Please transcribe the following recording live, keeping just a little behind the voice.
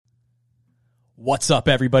What's up,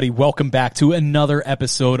 everybody? Welcome back to another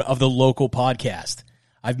episode of the Local Podcast.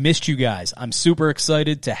 I've missed you guys. I'm super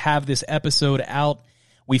excited to have this episode out.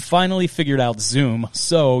 We finally figured out Zoom,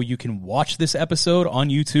 so you can watch this episode on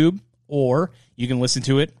YouTube, or you can listen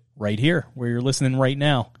to it right here, where you're listening right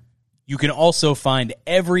now. You can also find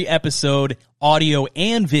every episode, audio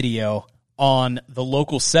and video, on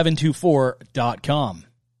thelocal724.com.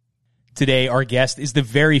 Today, our guest is the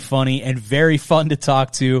very funny and very fun to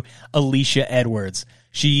talk to, Alisha Edwards.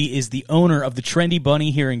 She is the owner of the Trendy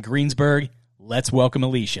Bunny here in Greensburg. Let's welcome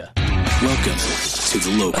Alisha. Welcome to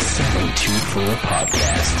the Local 724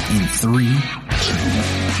 podcast in 3, 2,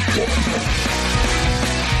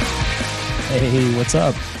 1. Hey, what's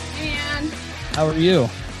up? Hey, man. How are you?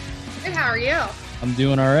 Good, how are you? I'm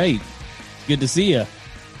doing all right. Good to see you.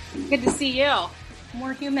 Good to see you.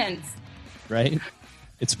 More humans. Right?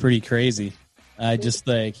 It's pretty crazy. I just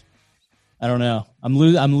I don't know. I'm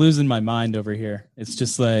losing my mind over here. It's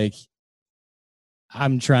just like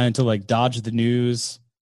I'm trying to dodge the news,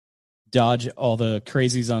 dodge all the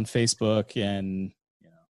crazies on Facebook and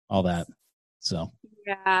all that. So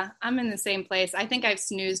yeah, I'm in the same place. I think I've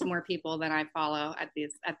snoozed more people than I follow at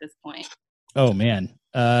this point. Oh man.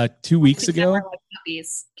 2 weeks ago.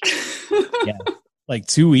 Yeah.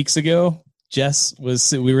 2 weeks ago,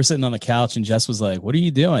 we were sitting on the couch and Jess was like, "What are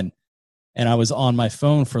you doing?" And I was on my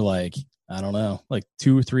phone for I don't know,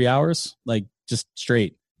 2 or 3 hours, just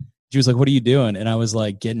straight. She was like, "What are you doing?" And I was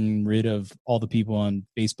getting rid of all the people on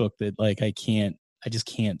Facebook that I just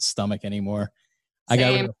can't stomach anymore. Same. I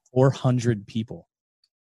got rid of 400 people.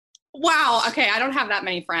 Wow. Okay. I don't have that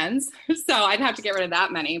many friends, so I'd have to get rid of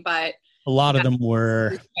that many, but a lot of them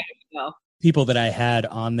were people that I had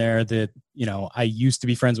on there that, I used to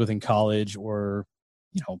be friends with in college, or,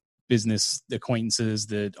 business acquaintances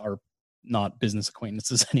that are not business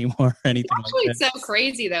acquaintances anymore or anything Actually, like that. It's so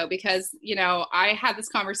crazy though, because, I had this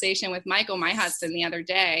conversation with Michael, my husband, the other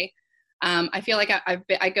day. I feel like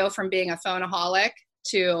I go from being a phoneaholic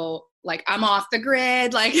to I'm off the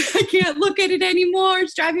grid. I can't look at it anymore.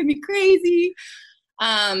 It's driving me crazy.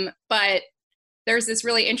 But there's this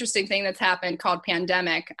really interesting thing that's happened called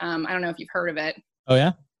pandemic. I don't know if you've heard of it. Oh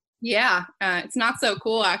yeah? Yeah. It's not so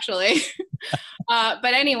cool actually. But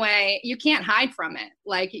anyway, you can't hide from it.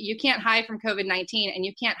 You can't hide from COVID-19, and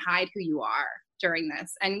you can't hide who you are during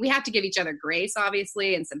this. And we have to give each other grace,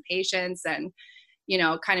 obviously, and some patience and,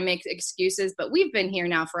 kind of make excuses. But we've been here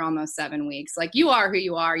now for almost 7 weeks. You are who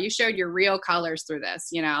you are. You showed your real colors through this,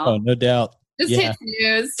 Oh, no doubt. Just hit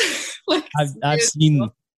news.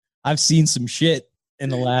 I've seen some shit in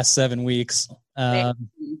the last 7 weeks.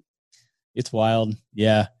 It's wild.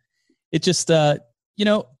 Yeah. It just, a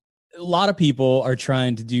lot of people are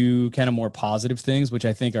trying to do kind of more positive things, which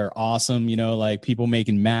I think are awesome. People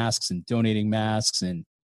making masks and donating masks and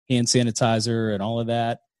hand sanitizer and all of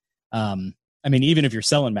that. Even if you're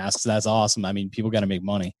selling masks, that's awesome. People got to make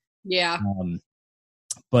money. Yeah.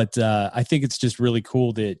 But I think it's just really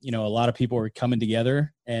cool that, a lot of people are coming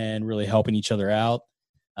together and really helping each other out.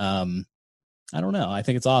 I don't know. I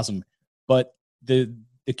think it's awesome. But the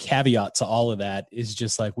caveat to all of that is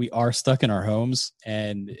just we are stuck in our homes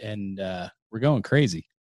and we're going crazy.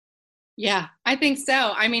 Yeah, I think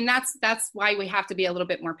so. That's why we have to be a little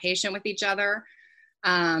bit more patient with each other.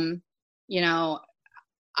 I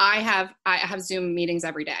have Zoom meetings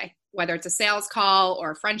every day, whether it's a sales call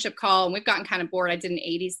or a friendship call. And we've gotten kind of bored. I did an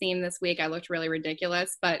 80s theme this week. I looked really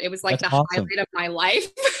ridiculous, but it was That's the awesome. highlight of my life.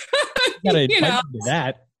 You gotta invite me to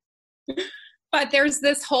that. But there's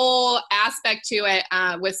this whole aspect to it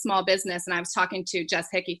with small business. And I was talking to Jess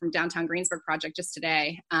Hickey from Downtown Greensburg Project just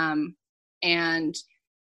today. And,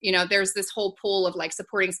 there's this whole pool of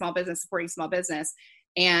supporting small business.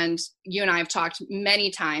 And you and I have talked many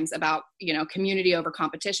times about, community over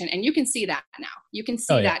competition. And you can see that now. You can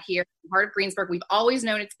see that here in the heart of Greensburg. We've always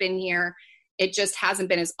known it's been here. It just hasn't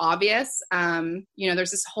been as obvious.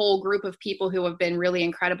 There's this whole group of people who have been really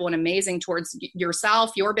incredible and amazing towards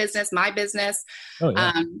yourself, your business, my business. Oh,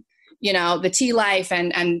 yeah. The Tea Life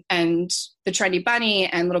and the Trendy Bunny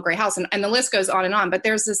and Little Gray House and the list goes on and on. But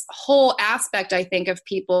there's this whole aspect, I think, of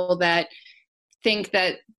people that think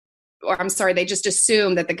that, they just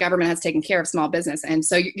assume that the government has taken care of small business. And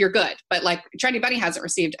so you're good. But Trendy Bunny hasn't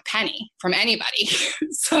received a penny from anybody.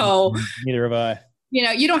 So neither have I.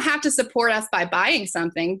 You don't have to support us by buying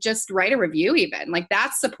something. Just write a review even.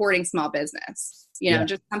 That's supporting small business.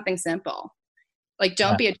 Just something simple.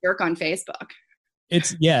 Don't be a jerk on Facebook.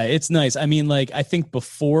 It's nice. I think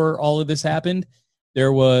before all of this happened,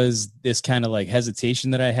 there was this kind of hesitation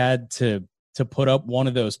that I had to put up one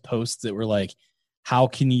of those posts that were how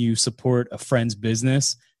can you support a friend's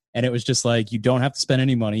business? And it was just like, you don't have to spend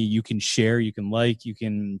any money. You can share, you can like, you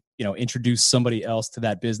can, introduce somebody else to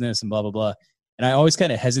that business and blah, blah, blah. And I always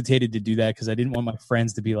kind of hesitated to do that because I didn't want my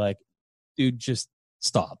friends to be like, dude, just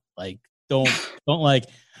stop. Like, don't like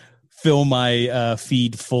fill my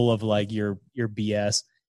feed full of like your BS.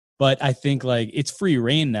 But I think like it's free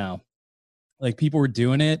reign now. Like people were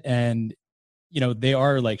doing it and, they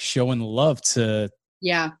are like showing love to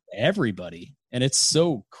everybody. And it's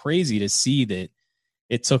so crazy to see that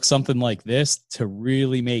it took something like this to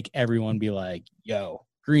really make everyone be like, yo,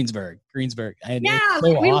 Greensburg. And yeah, it's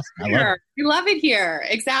so awesome. We love it here.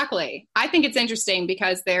 Exactly. I think it's interesting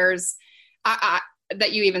because there's,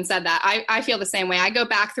 that you even said that. I feel the same way. I go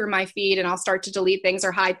back through my feed and I'll start to delete things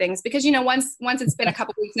or hide things because, once it's been a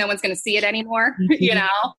couple weeks, no one's going to see it anymore,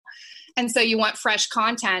 And so you want fresh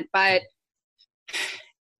content, but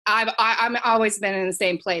I'm always been in the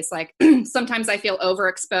same place. Like sometimes I feel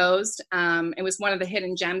overexposed. It was one of the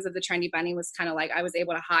hidden gems of the Trendy Bunny was kind of like, I was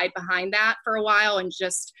able to hide behind that for a while and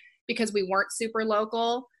just because we weren't super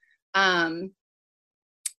local.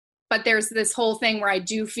 But there's this whole thing where I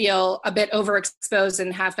do feel a bit overexposed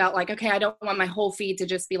and have felt like, okay, I don't want my whole feed to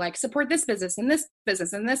just be like, support this business and this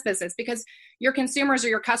business and this business, because your consumers or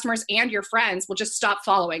your customers and your friends will just stop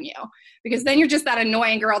following you because then you're just that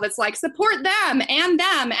annoying girl that's like, support them and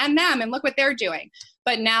them and them and look what they're doing.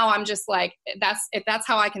 But now I'm just like, if that's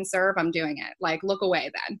how I can serve, I'm doing it. Like, look away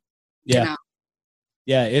then. Yeah.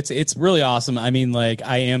 Yeah. It's really awesome. I mean, like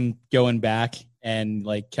I am going back and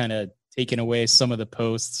like kind of taking away some of the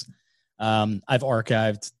posts. I've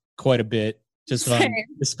archived quite a bit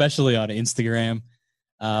especially on Instagram.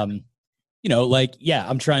 I'm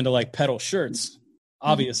trying to like peddle shirts,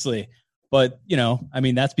 obviously, but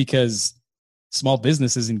that's because small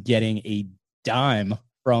business isn't getting a dime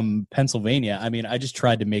from Pennsylvania. I mean, I just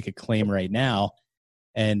tried to make a claim right now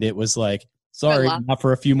and it was like, sorry, not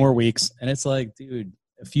for a few more weeks. And it's like, dude,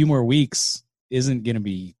 a few more weeks it's not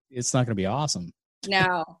going to be awesome.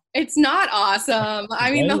 No, it's not awesome.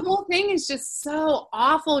 I mean, the whole thing is just so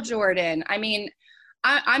awful, Jordan. I mean,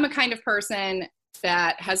 I'm a kind of person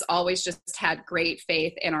that has always just had great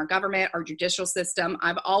faith in our government, our judicial system.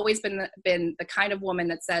 I've always been the kind of woman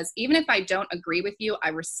that says, even if I don't agree with you, I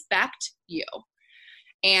respect you.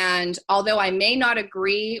 And although I may not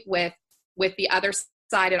agree with the other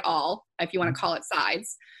side at all, if you want to call it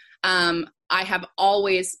sides, I have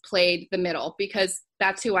always played the middle because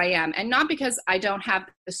that's who I am. And not because I don't have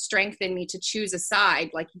the strength in me to choose a side,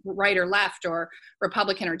 like right or left or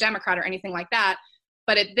Republican or Democrat or anything like that.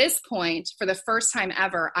 But at this point, for the first time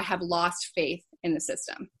ever, I have lost faith in the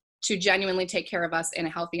system to genuinely take care of us in a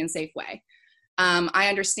healthy and safe way. I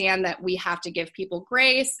understand that we have to give people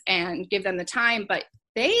grace and give them the time, but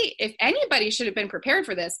if anybody should have been prepared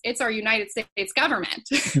for this, it's our United States government.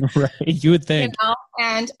 Right. You would think.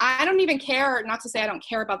 And I don't even care, not to say I don't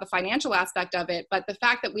care about the financial aspect of it, but the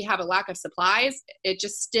fact that we have a lack of supplies, it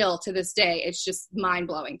just still to this day, it's just mind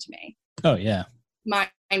blowing to me. Oh yeah. Mind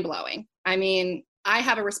blowing. I mean, I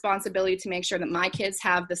have a responsibility to make sure that my kids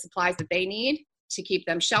have the supplies that they need to keep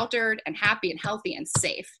them sheltered and happy and healthy and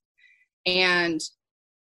safe. And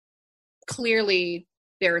clearly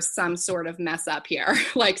there is some sort of mess up here.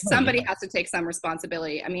 Like somebody has to take some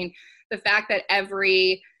responsibility. I mean, the fact that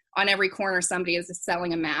on every corner somebody is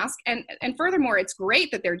selling a mask. And furthermore, it's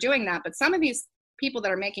great that they're doing that, but some of these people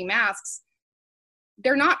that are making masks,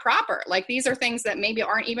 they're not proper. Like these are things that maybe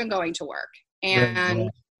aren't even going to work.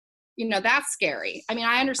 And that's scary. I mean,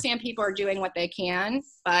 I understand people are doing what they can,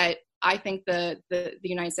 but I think the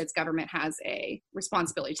United States government has a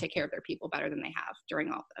responsibility to take care of their people better than they have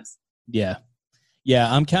during all of this. Yeah.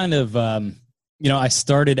 Yeah. I'm kind of, I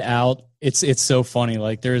started out, it's so funny.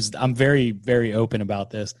 Like I'm very, very open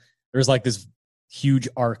about this. There's like this huge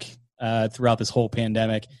arc throughout this whole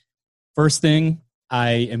pandemic. First thing,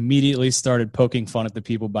 I immediately started poking fun at the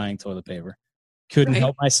people buying toilet paper. Couldn't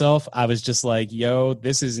help myself. I was just like, yo,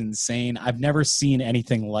 this is insane. I've never seen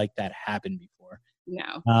anything like that happen before.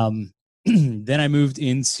 No. Then I moved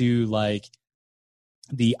into like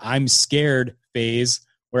the I'm scared phase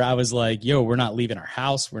where I was like, yo, we're not leaving our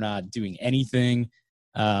house. We're not doing anything.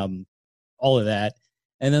 All of that.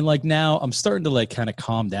 And then like now I'm starting to like kind of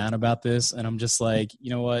calm down about this. And I'm just like, you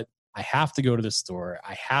know what? I have to go to the store.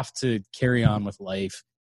 I have to carry on with life.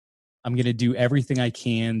 I'm going to do everything I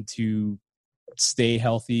can to stay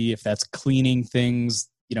healthy. If that's cleaning things,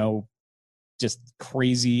 just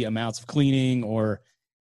crazy amounts of cleaning or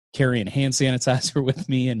carrying hand sanitizer with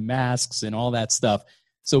me and masks and all that stuff.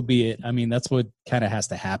 So be it. I mean, that's what kind of has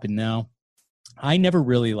to happen now. I never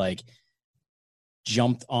really like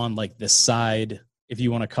jumped on like the side, if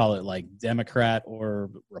you want to call it like Democrat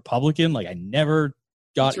or Republican. Like I never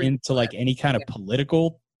got into like any kind of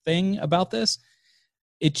political thing about this.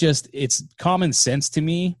 It's common sense to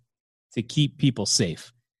me to keep people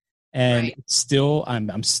safe. And still,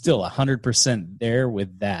 I'm still 100% there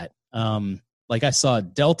with that. Like I saw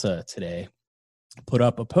Delta today put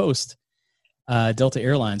up a post, Delta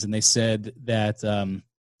Airlines, and they said that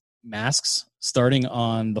masks starting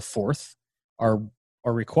on the 4th are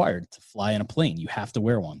required to fly in a plane. You have to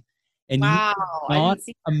wear one. And wow,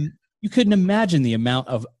 you couldn't imagine the amount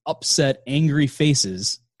of upset, angry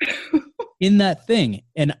faces in that thing.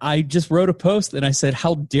 And I just wrote a post and I said,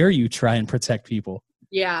 how dare you try and protect people?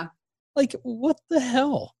 Yeah. Like, what the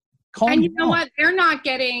hell? And you know what? They're not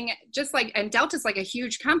getting just like, and Delta's like a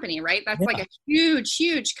huge company, right? That's like a huge,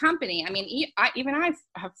 huge company. I mean, even I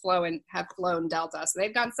have flown Delta, so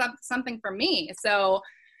they've got something from me. So,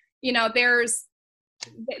 you know,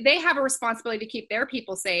 they have a responsibility to keep their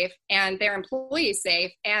people safe and their employees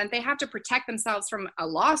safe, and they have to protect themselves from a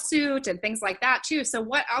lawsuit and things like that too. So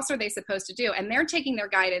what else are they supposed to do? And they're taking their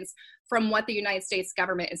guidance from what the United States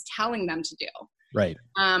government is telling them to do. Right.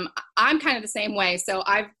 I'm kind of the same way. So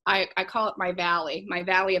I call it my valley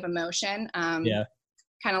of emotion.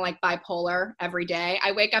 Kind of like bipolar every day.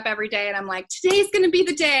 I wake up every day and I'm like, today's going to be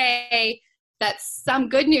the day that some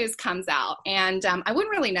good news comes out. And I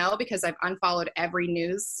wouldn't really know because I've unfollowed every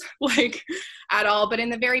news like at all. But in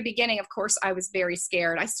the very beginning, of course, I was very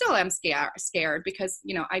scared. I still am scared because,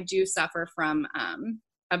 you know, I do suffer from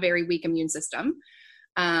a very weak immune system.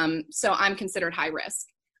 So I'm considered high risk.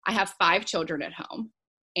 I have 5 children at home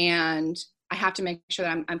and I have to make sure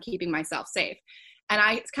that I'm keeping myself safe. And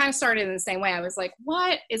I kind of started in the same way. I was like,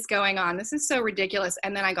 what is going on? This is so ridiculous.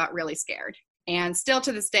 And then I got really scared. And still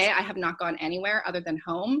to this day, I have not gone anywhere other than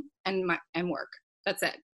home and work. That's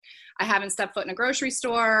it. I haven't stepped foot in a grocery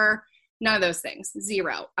store. None of those things.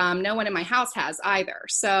 Zero. No one in my house has either.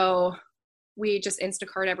 So we just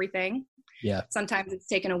Instacart everything. Yeah. Sometimes it's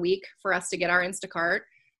taken a week for us to get our Instacart.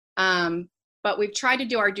 But we've tried to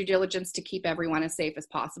do our due diligence to keep everyone as safe as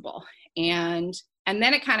possible. And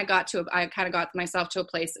then I kind of got myself to a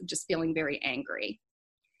place of just feeling very angry.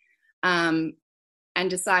 And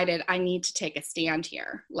decided I need to take a stand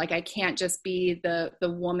here. Like I can't just be the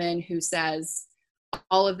woman who says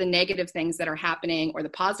all of the negative things that are happening or the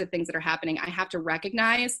positive things that are happening. I have to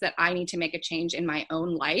recognize that I need to make a change in my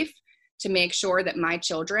own life to make sure that my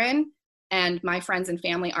children and my friends and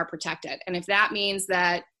family are protected. And if that means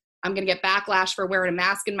that I'm going to get backlash for wearing a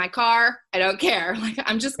mask in my car, I don't care. Like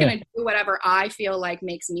I'm just going to do whatever I feel like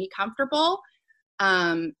makes me comfortable.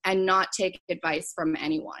 And not take advice from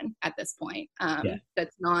anyone at this point. That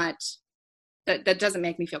doesn't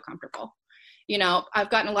make me feel comfortable. You know,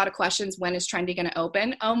 I've gotten a lot of questions. When is Trendy going to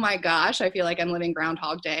open? Oh my gosh. I feel like I'm living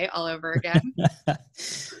Groundhog Day all over again.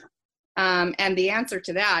 And the answer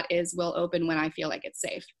to that is we'll open when I feel like it's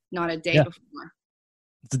safe, not a day before.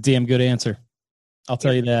 It's a damn good answer. I'll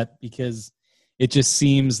tell you that because it just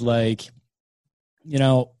seems like, you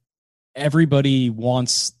know, everybody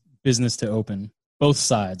wants business to open. Both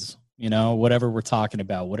sides, you know, whatever we're talking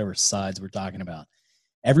about, whatever sides we're talking about.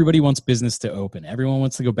 Everybody wants business to open. Everyone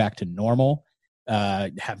wants to go back to normal,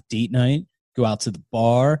 have date night, go out to the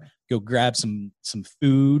bar, go grab some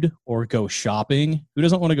food or go shopping. Who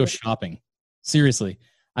doesn't want to go shopping? Seriously.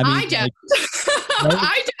 I mean, I don't.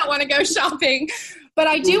 I don't want to go shopping, but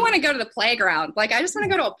I do want to go to the playground. Like, I just want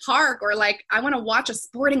to go to a park or like, I want to watch a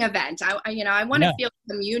sporting event. I want to feel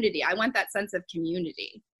community. I want that sense of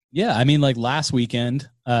community. Yeah, I mean, like last weekend,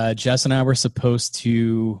 Jess and I were supposed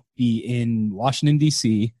to be in Washington,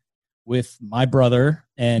 D.C. with my brother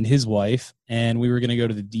and his wife, and we were going to go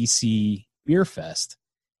to the D.C. Beer Fest.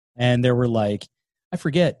 And there were like, I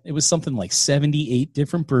forget, it was something like 78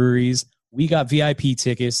 different breweries. We got VIP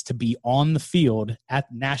tickets to be on the field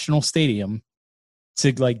at National Stadium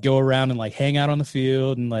to like go around and like hang out on the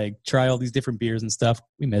field and like try all these different beers and stuff.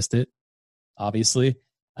 We missed it, obviously.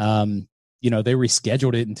 You know, they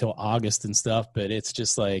rescheduled it until August and stuff, but it's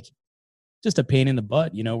just like, just a pain in the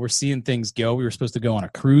butt. You know, we're seeing things go. We were supposed to go on a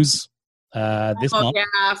cruise this month.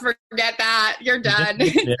 Yeah, forget that. You're done.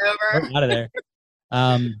 It's over. We're out of there.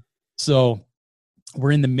 So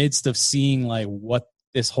we're in the midst of seeing like what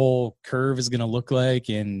this whole curve is going to look like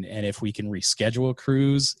and if we can reschedule a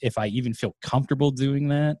cruise, if I even feel comfortable doing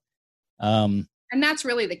that. And that's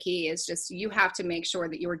really the key is just you have to make sure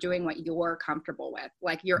that you're doing what you're comfortable with,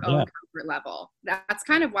 like your own comfort level. That's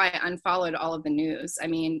kind of why I unfollowed all of the news. I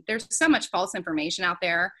mean, there's so much false information out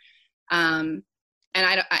there. And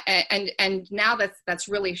now that's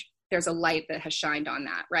really, there's a light that has shined on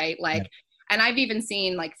that, right? Like, and I've even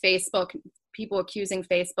seen like Facebook people accusing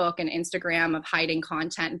Facebook and Instagram of hiding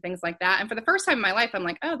content and things like that. And for the first time in my life, I'm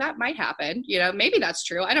like, oh, that might happen. You know, maybe that's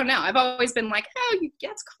true. I don't know. I've always been like, oh,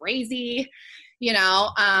 that's crazy, you know.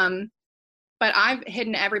 But I've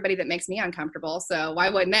hidden everybody that makes me uncomfortable. So why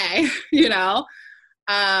wouldn't they, you know?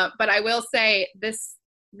 But I will say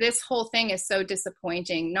this whole thing is so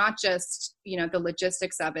disappointing, not just, you know, the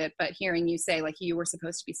logistics of it, but hearing you say like you were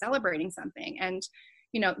supposed to be celebrating something, and,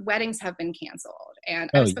 you know, weddings have been canceled.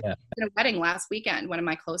 And I was supposed to be at a wedding last weekend. One of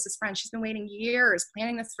my closest friends, she's been waiting years,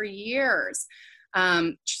 planning this for years.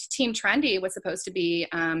 Team Trendy was supposed to be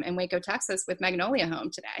in Waco, Texas with Magnolia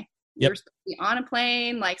Home today. We were supposed to be on a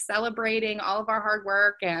plane, like celebrating all of our hard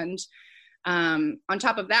work. And on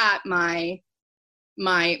top of that, my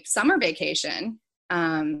summer vacation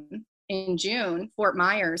in June, Fort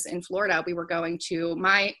Myers in Florida, we were going to,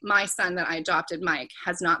 my son that I adopted, Mike,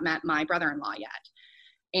 has not met my brother-in-law yet.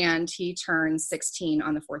 And he turns 16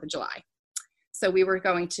 on the 4th of July. So we were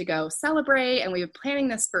going to go celebrate, and we were planning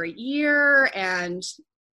this for a year, and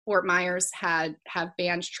Fort Myers have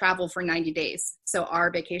banned travel for 90 days. So our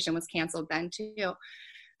vacation was canceled then too.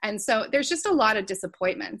 And so there's just a lot of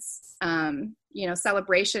disappointments, you know,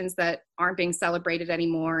 celebrations that aren't being celebrated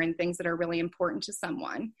anymore, and things that are really important to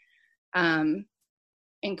someone,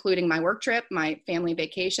 including my work trip, my family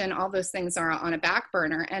vacation. All those things are on a back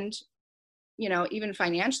burner. And, you know, even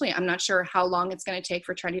financially, I'm not sure how long it's going to take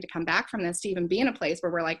for Trendy to come back from this to even be in a place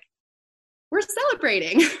where we're like, we're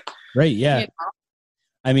celebrating. Right. Yeah. You know?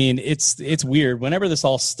 I mean, it's weird. Whenever this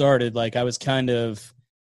all started, like I was kind of,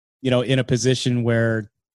 you know, in a position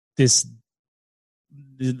where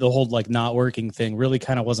the whole like not working thing really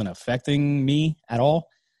kind of wasn't affecting me at all.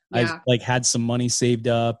 Yeah. I like had some money saved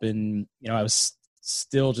up, and, you know, I was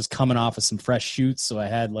still just coming off of some fresh shoots. So I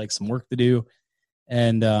had like some work to do,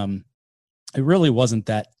 and it really wasn't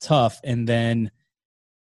that tough. And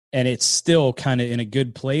it's still kind of in a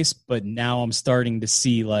good place, but now I'm starting to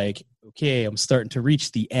see like, okay, I'm starting to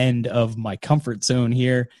reach the end of my comfort zone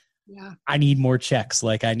here. Yeah. I need more checks.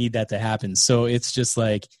 Like I need that to happen. So it's just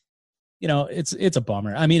like, you know, it's a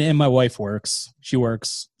bummer. I mean, and my wife works, she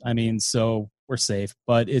works. I mean, so we're safe,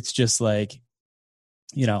 but it's just like,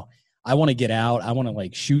 you know, I want to get out. I want to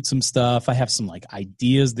like shoot some stuff. I have some like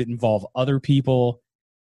ideas that involve other people,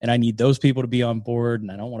 and I need those people to be on board.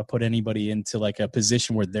 And I don't want to put anybody into like a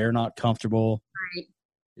position where they're not comfortable. Right.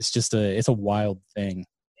 It's just it's a wild thing.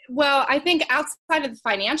 Well, I think outside of the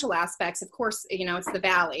financial aspects, of course, you know, it's the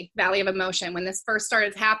valley of emotion. When this first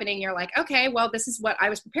started happening, you're like, okay, well, this is what I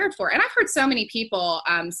was prepared for. And I've heard so many people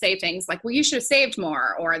say things like, well, you should have saved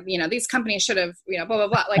more, or, you know, these companies should have, you know, blah, blah,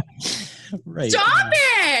 blah. Like, right. Stop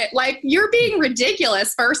it. Like, you're being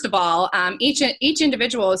ridiculous. First of all, each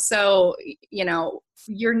individual is so, you know,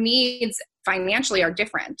 your needs financially are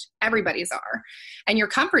different. Everybody's are. And your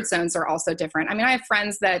comfort zones are also different. I mean, I have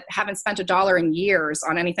friends that haven't spent $1 in years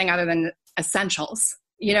on anything other than essentials.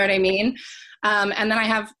 You know what I mean? And then I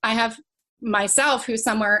have myself, who's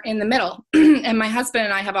somewhere in the middle. And my husband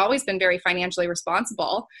and I have always been very financially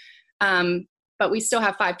responsible. But we still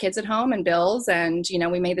have 5 kids at home and bills. And, you know,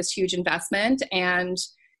 we made this huge investment, and,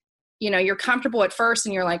 you know, you're comfortable at first,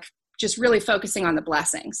 and you're like, just really focusing on the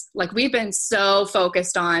blessings. Like, we've been so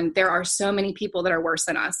focused on, there are so many people that are worse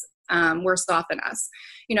than us, worse off than us.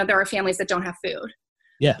 You know, there are families that don't have food.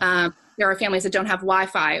 Yeah. There are families that don't have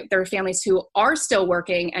Wi-Fi. There are families who are still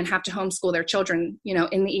working and have to homeschool their children, you know,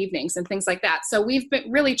 in the evenings and things like that. So we've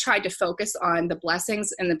really tried to focus on the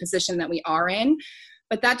blessings and the position that we are in,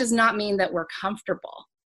 but that does not mean that we're comfortable.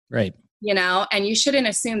 Right. You know, and you shouldn't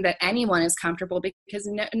assume that anyone is comfortable, because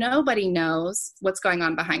nobody knows what's going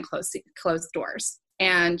on behind closed doors.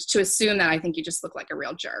 And to assume that, I think you just look like a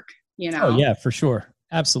real jerk, you know? Oh yeah, for sure.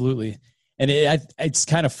 Absolutely. And it's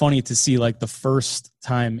kind of funny to see, like, the first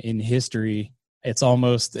time in history, it's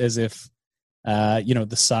almost as if, you know,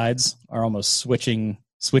 the sides are almost switching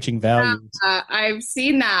values. I've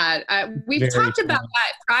seen that. We've talked about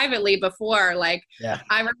that privately before. Like, yeah.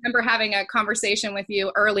 I remember having a conversation with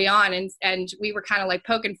you early on, and we were kind of like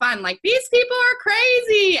poking fun, like, these people are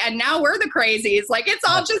crazy, and now we're the crazies. Like, it's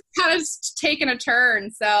all just kind of taken a turn.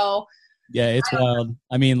 So yeah, it's wild.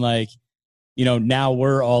 I mean, like, you know, now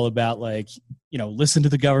we're all about, like, you know, listen to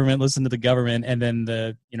the government. And then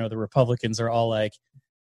the Republicans are all like,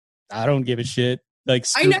 I don't give a shit. Like,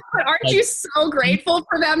 I know, but aren't you so grateful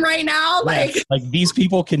for them right now? Yeah, like these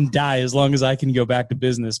people can die as long as I can go back to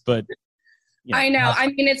business. But you know, I know. I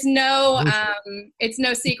mean, it's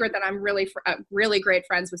no secret that I'm really great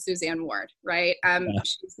friends with Suzanne Ward, right?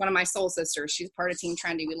 She's one of my soul sisters. She's part of Team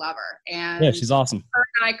Trendy. We love her, and yeah, she's awesome. Her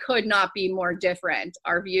and I could not be more different.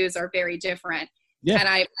 Our views are very different, Yeah.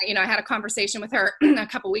 And I had a conversation with her a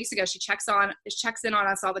couple weeks ago. She checks in on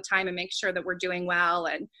us all the time and makes sure that we're doing well.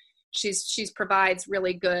 And she's provides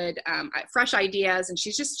really good, fresh ideas. And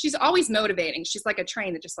she's always motivating. She's like a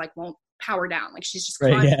train that just like won't power down. Like she's just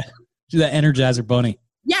right. Yeah. She's that Energizer bunny.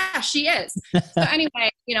 Yeah, she is. So anyway,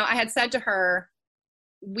 I had said to her,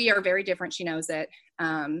 we are very different. She knows it.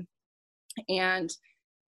 And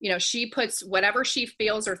she puts whatever she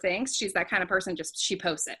feels or thinks. She's that kind of person. She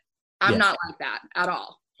posts it. I'm not like that at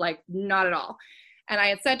all. Like not at all. And I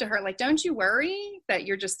had said to her, like, don't you worry that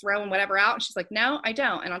you're just throwing whatever out? And she's like, no, I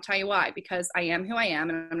don't. And I'll tell you why, because I am who I am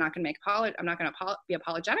and I'm not going to be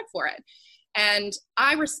apologetic for it. And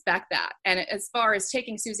I respect that. And as far as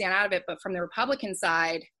taking Suzanne out of it, but from the Republican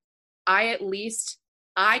side, I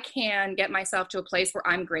can get myself to a place where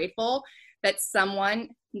I'm grateful that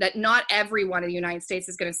not everyone in the United States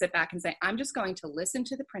is going to sit back and say, I'm just going to listen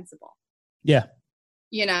to the principal. Yeah.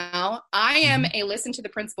 I am a listen to the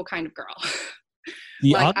principal kind of girl.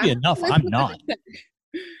 Oddly enough, I'm not.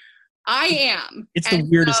 I am. It's the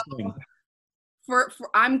weirdest thing.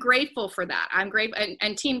 I'm grateful for that. I'm grateful.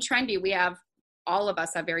 And Team Trendy, all of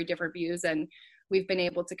us have very different views, and we've been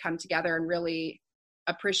able to come together and really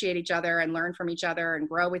appreciate each other and learn from each other and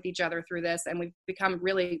grow with each other through this. And we've become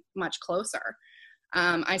really much closer.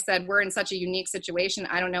 I said, we're in such a unique situation.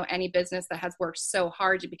 I don't know any business that has worked so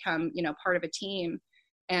hard to become, part of a team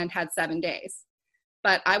and had 7 days,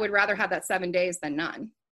 but I would rather have that 7 days than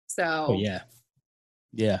none. So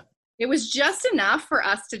yeah. It was just enough for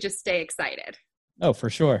us to just stay excited. Oh, for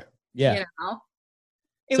sure. Yeah.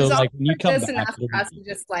 It was like when you come back, enough for us to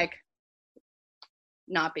just like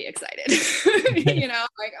not be excited,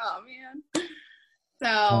 like, oh man.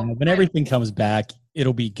 So when everything comes back,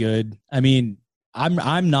 it'll be good. I mean,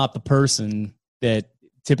 I'm not the person that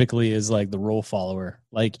typically is like the rule follower.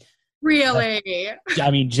 Like, really?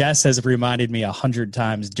 I mean, Jess has reminded me 100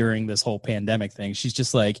 times during this whole pandemic thing. She's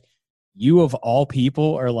just like, you of all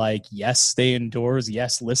people are like, yes, stay indoors.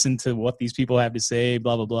 Yes, listen to what these people have to say,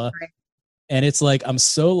 blah, blah, blah. Right. And it's like, I'm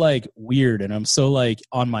so like weird and I'm so like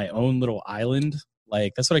on my own little island.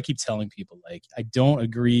 Like, that's what I keep telling people. Like, I don't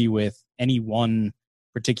agree with any one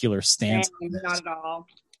particular stance. Not at all.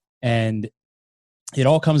 And it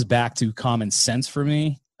all comes back to common sense for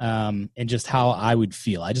me. And just how I would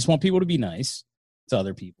feel. I just want people to be nice to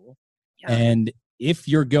other people. Yeah. And if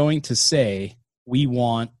you're going to say, we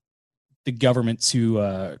want the government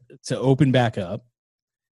to open back up,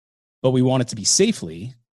 but we want it to be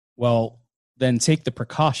safely, well, then take the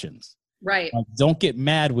precautions. Right. Like, don't get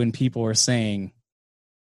mad when people are saying,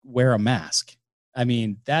 wear a mask. I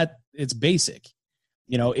mean, it's basic.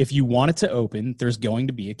 If you want it to open, there's going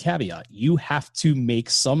to be a caveat. You have to make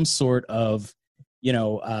some sort of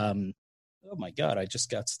oh my God, I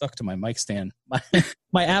just got stuck to my mic stand.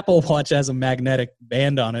 My Apple Watch has a magnetic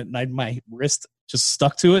band on it, and my wrist just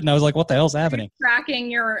stuck to it, and I was like, what the hell's happening? Are you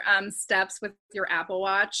tracking your steps with your Apple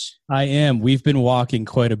Watch? I am. We've been walking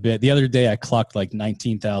quite a bit. The other day, I clocked like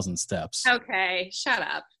 19,000 steps. Okay, shut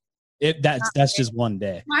up. That's just one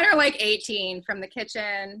day. Mine are like 18 from the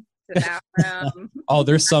kitchen to the bathroom. Oh,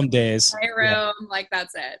 there's some days. My room, like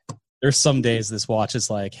that's it. There's some days this watch is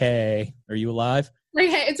like, hey, are you alive? Like,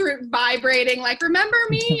 hey, it's vibrating. Like, remember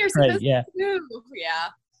me? You're supposed to move. Yeah,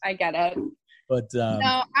 I get it. But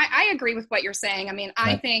no, I agree with what you're saying. I mean,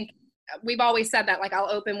 I think we've always said that, like, I'll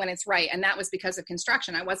open when it's right. And that was because of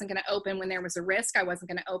construction. I wasn't going to open when there was a risk. I wasn't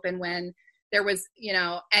going to open when there was,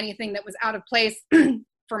 anything that was out of place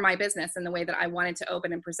for my business and the way that I wanted to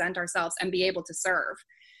open and present ourselves and be able to serve.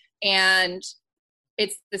 And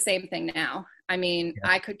it's the same thing now. I mean,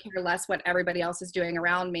 I could care less what everybody else is doing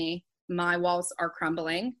around me. My walls are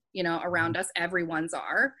crumbling, around us. Everyone's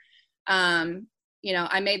are.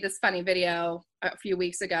 I made this funny video a few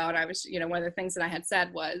weeks ago, and I was, one of the things that I had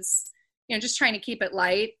said was, just trying to keep it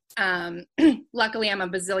light. Luckily, I'm a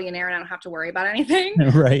bazillionaire and I don't have to worry about anything.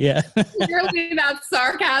 Right, yeah. Really, that's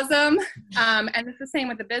sarcasm. And it's the same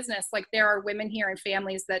with the business. Like, there are women here and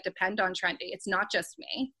families that depend on Trendy. It's not just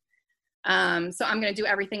me. So I'm going to do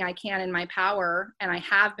everything I can in my power. And I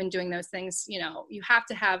have been doing those things. You have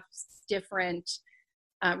to have different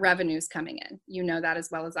revenues coming in. You know that as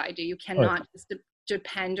well as I do. You cannot just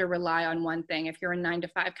depend or rely on one thing. If you're a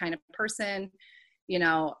 9-to-5 kind of person,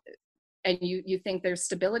 and you think there's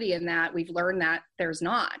stability in that, we've learned that there's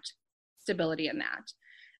not stability in that.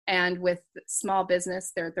 And with small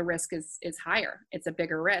business, the risk is higher. It's a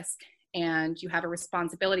bigger risk. And you have a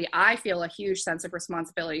responsibility. I feel a huge sense of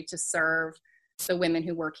responsibility to serve the women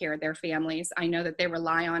who work here, their families. I know that they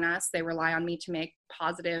rely on us. They rely on me to make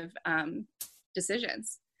positive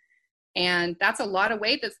decisions. And that's a lot of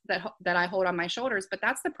weight that I hold on my shoulders, but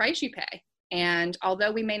that's the price you pay. And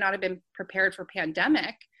although we may not have been prepared for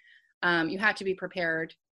pandemic, you have to be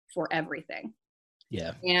prepared for everything.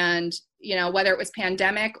 Yeah. And, whether it was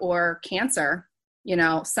pandemic or cancer,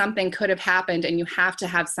 something could have happened, and you have to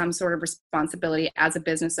have some sort of responsibility as a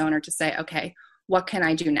business owner to say, okay, what can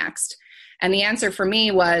I do next? And the answer for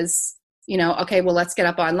me was, okay, well, let's get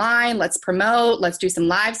up online, let's promote, let's do some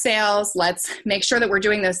live sales, let's make sure that we're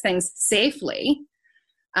doing those things safely.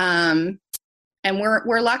 And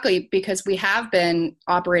we're lucky because we have been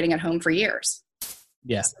operating at home for years.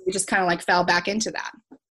 Yeah. So we just kind of like fell back into that.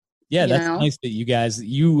 Yeah. That's nice that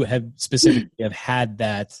you have specifically have had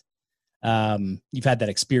that. You've had that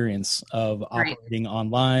experience of operating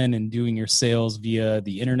online and doing your sales via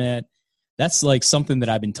the internet. That's like something that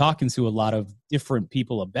I've been talking to a lot of different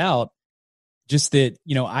people about. Just that,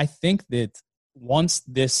 I think that once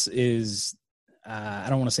this is, I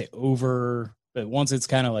don't want to say over, but once it's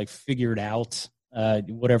kind of like figured out,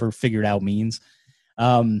 whatever figured out means,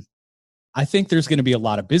 I think there's going to be a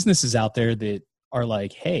lot of businesses out there that are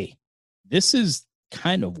like, hey, this is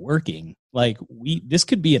kind of working. Like this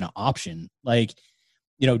could be an option. Like,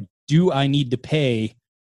 do I need to pay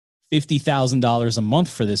 $50,000 a month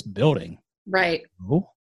for this building? Right.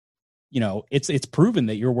 No. It's proven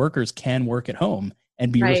that your workers can work at home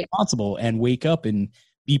and be responsible and wake up and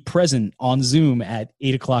be present on Zoom at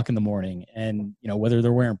 8:00 in the morning. And, whether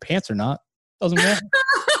they're wearing pants or not, doesn't matter.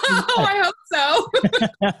 Oh, I hope so.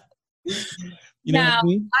 What I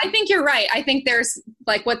mean? I think you're right. I think there's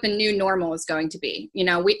like what the new normal is going to be.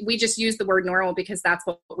 We just use the word normal because that's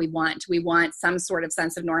what we want. We want some sort of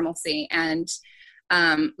sense of normalcy. And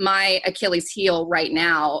my Achilles heel right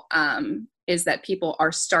now is that people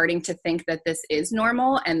are starting to think that this is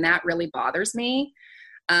normal, and that really bothers me.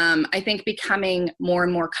 I think becoming more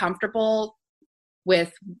and more comfortable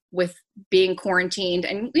with being quarantined,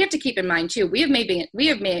 and we have to keep in mind too, we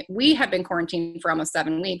have been quarantined for almost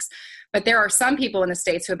 7 weeks, but there are some people in the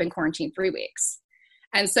States who have been quarantined 3 weeks.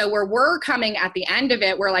 And so where we're coming at the end of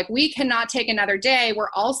it, we're like, we cannot take another day.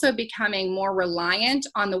 We're also becoming more reliant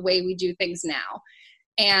on the way we do things now.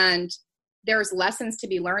 And there's lessons to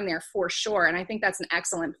be learned there for sure. And I think that's an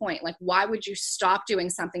excellent point. Like, why would you stop doing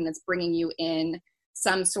something that's bringing you in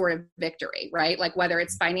some sort of victory, right? Like whether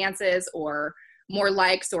it's finances or more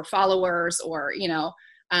likes or followers or,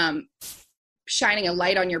 shining a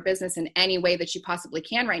light on your business in any way that you possibly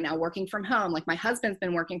can right now, working from home. Like my husband's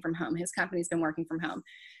been working from home. His company's been working from home.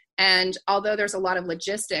 And although there's a lot of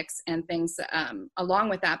logistics and things along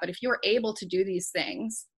with that, but if you're able to do these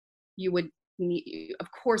things, you would need, of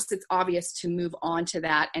course, it's obvious to move on to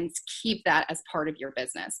that and keep that as part of your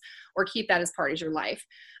business or keep that as part of your life.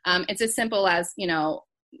 It's as simple as,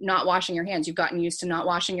 not washing your hands. You've gotten used to not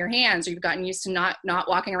washing your hands, or you've gotten used to not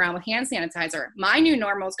walking around with hand sanitizer. My new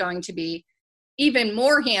normal is going to be even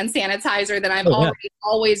more hand sanitizer than I've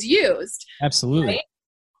always used. Absolutely. Right?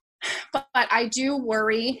 But I do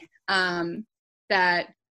worry that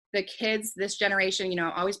the kids, this generation,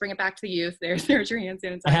 always bring it back to the youth. There's your hand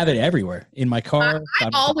sanitizer. I have it everywhere in my car. I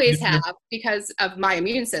always have because of my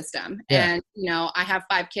immune system. Yeah. And, I have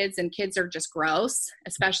 5 kids, and kids are just gross,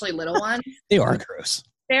 especially little ones. They are gross.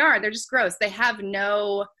 They are. They're just gross. They have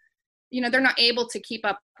no, they're not able to keep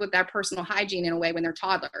up with their personal hygiene in a way when they're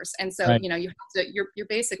toddlers. And so, you have to, you're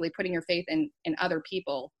basically putting your faith in other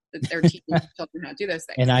people that they're teaching children how to do those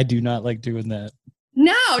things. And I do not like doing that.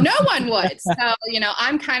 No one would. So,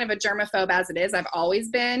 I'm kind of a germaphobe as it is. I've always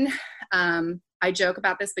been. I joke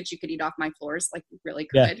about this, but you could eat off my floors. Like you really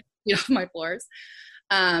could eat off my floors.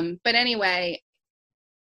 But anyway,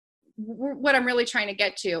 what I'm really trying to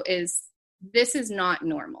get to is this is not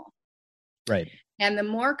normal. Right. And the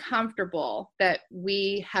more comfortable that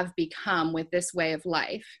we have become with this way of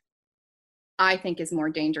life, I think is more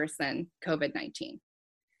dangerous than COVID-19.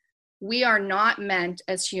 We are not meant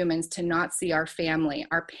as humans to not see our family,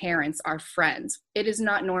 our parents, our friends. It is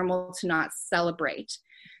not normal to not celebrate,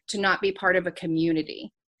 to not be part of a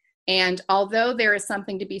community. And although there is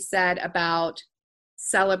something to be said about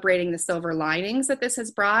celebrating the silver linings that this has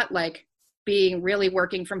brought, like being really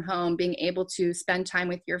working from home, being able to spend time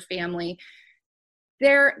with your family,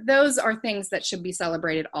 those are things that should be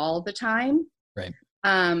celebrated all the time. Right.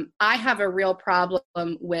 I have a real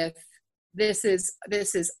problem with this is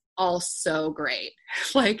all so great.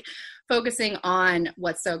 Like focusing on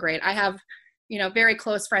what's so great. I have, very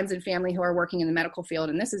close friends and family who are working in the medical field,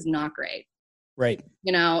 and this is not great. Right.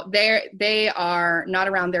 They are not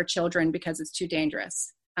around their children because it's too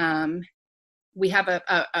dangerous. We have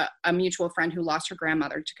a mutual friend who lost her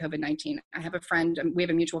grandmother to COVID-19. We have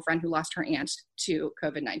a mutual friend who lost her aunt to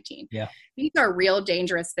COVID-19. Yeah. These are real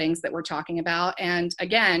dangerous things that we're talking about. And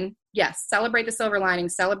again, yes, celebrate the silver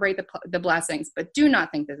linings, celebrate the blessings, but do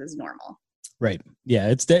not think this is normal. Right. Yeah,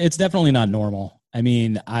 it's definitely not normal. I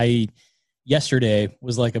mean, yesterday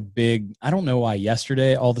was like a big, I don't know why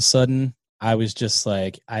yesterday all of a sudden I was just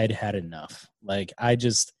like, I had had enough. Like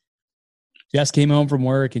Jess came home from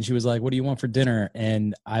work and she was like, what do you want for dinner?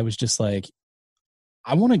 And I was just like,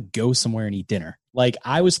 I want to go somewhere and eat dinner. Like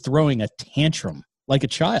I was throwing a tantrum like a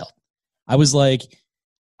child. I was like,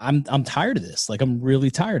 I'm tired of this. Like I'm really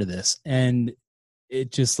tired of this. And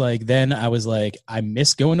it just like, then I was like, I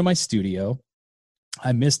miss going to my studio.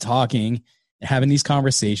 I miss talking and having these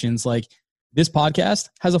conversations. Like this podcast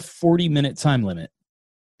has a 40-minute time limit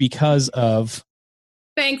because of.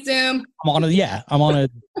 Thanks, Zoom. I'm on a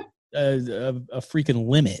freaking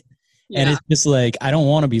limit. Yeah. And it's just like, I don't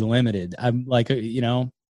want to be limited. I'm like,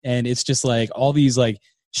 and it's just like all these like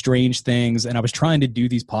strange things. And I was trying to do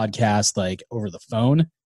these podcasts like over the phone.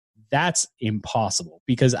 That's impossible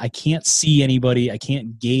because I can't see anybody. I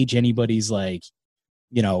can't gauge anybody's like,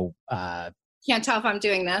 can't tell if I'm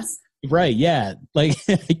doing this. Right. Yeah. Like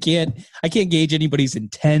I can't gauge anybody's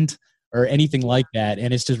intent or anything like that.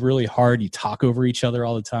 And it's just really hard. You talk over each other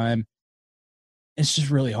all the time. It's just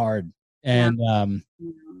really hard. And,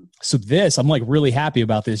 so I'm like really happy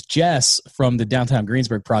about this. Jess from the Downtown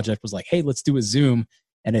Greensburg project was like, hey, let's do a Zoom.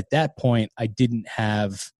 And at that point I didn't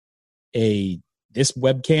have this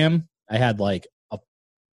webcam. I had like a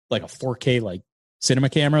 4K like cinema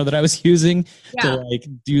camera that I was using to like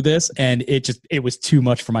do this. And it was too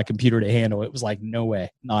much for my computer to handle. It was like, no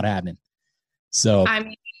way, not happening. So I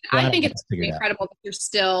mean, I think it's incredible that you're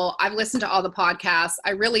still, I've listened to all the podcasts.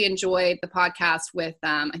 I really enjoyed the podcast with,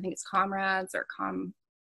 I think it's Comrades or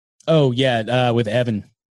Oh yeah. With Evan.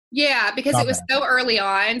 Yeah, because it was so early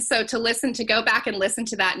on. So to go back and listen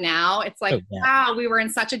to that now, it's like, wow, we were in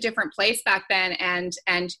such a different place back then. And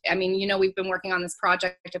I mean, we've been working on this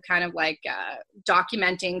project of kind of like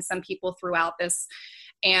documenting some people throughout this.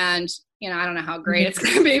 And, I don't know how great it's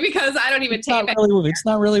going to be because I don't even tape it. It's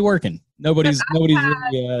not really working. Nobody's really.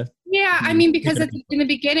 Yeah, I mean, because in the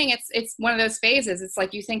beginning, it's one of those phases. It's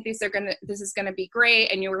like you think this is going to be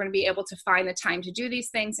great, and you're going to be able to find the time to do these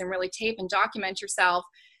things and really tape and document yourself.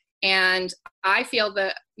 And I feel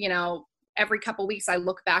that, every couple weeks I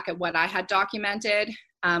look back at what I had documented,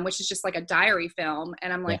 which is just like a diary film.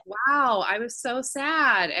 And I'm like, wow, I was so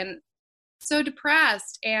sad and so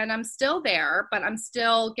depressed and I'm still there, but I'm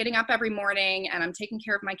still getting up every morning and I'm taking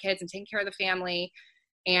care of my kids and taking care of the family.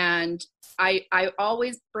 And I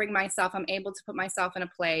always I'm able to put myself in a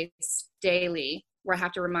place daily where I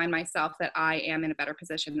have to remind myself that I am in a better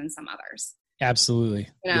position than some others. Absolutely.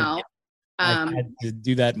 I had to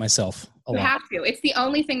do that myself a lot. You have to. It's the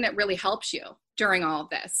only thing that really helps you during all of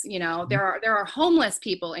this. There are homeless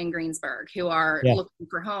people in Greensburg who are looking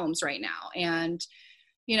for homes right now. And,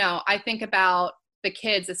 I think about the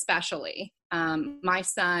kids, especially my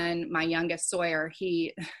son, my youngest Sawyer,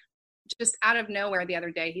 he just out of nowhere the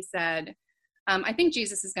other day, he said, I think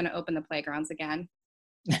Jesus is going to open the playgrounds again.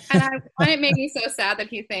 And it made me so sad that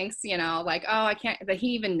he thinks, like, oh, I can't, that he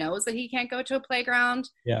even knows that he can't go to a playground.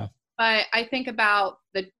 Yeah. But I think about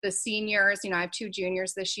the seniors, I have 2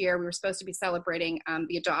 juniors this year. We were supposed to be celebrating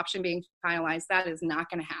the adoption being finalized. That is not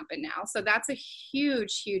going to happen now. So that's a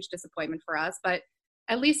huge, huge disappointment for us. But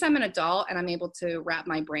at least I'm an adult and I'm able to wrap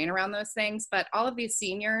my brain around those things. But all of these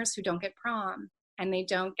seniors who don't get prom and they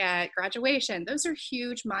don't get graduation, those are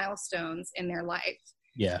huge milestones in their life.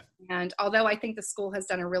 Yeah. And although I think the school has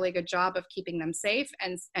done a really good job of keeping them safe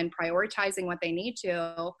and prioritizing what they need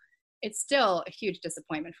to, it's still a huge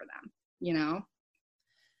disappointment for them,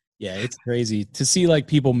 Yeah, it's crazy to see like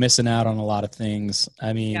people missing out on a lot of things.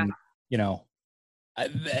 I mean,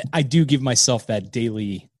 I do give myself that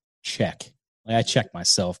daily check. Like I check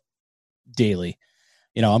myself daily.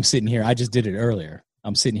 I'm sitting here. I just did it earlier.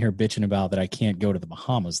 I'm sitting here bitching about that I can't go to the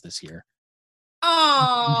Bahamas this year.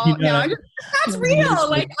 Oh, no, that's real.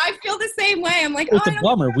 Like I feel the same way. I'm like, it's a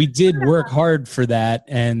bummer. We did work hard for that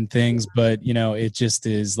and things, but it just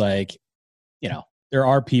is like, there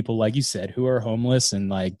are people like you said who are homeless and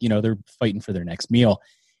like, they're fighting for their next meal.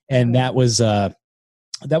 And that was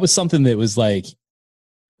something that was like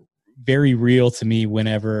very real to me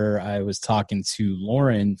whenever I was talking to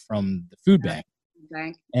Lauren from the food bank.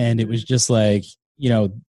 Okay. And it was just like,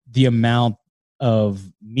 the amount of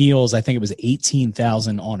meals, I think it was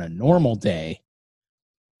 18,000 on a normal day.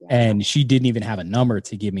 Yeah. And she didn't even have a number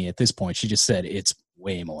to give me at this point. She just said it's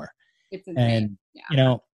way more. It's insane.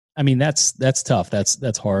 And, I mean, that's tough.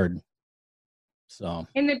 That's hard. So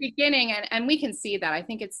in the beginning, and we can see that, I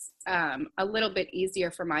think it's a little bit easier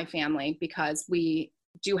for my family because we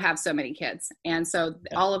do have so many kids. And so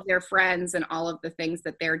all of their friends and all of the things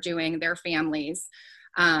that they're doing, their families,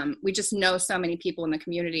 we just know so many people in the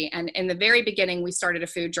community. And in the very beginning, we started a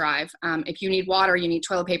food drive. If you need water, you need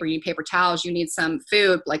toilet paper, you need paper towels, you need some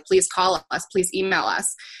food, like please call us, please email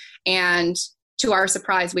us. And to our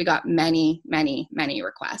surprise, we got many, many, many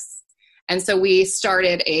requests. And so we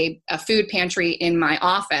started a food pantry in my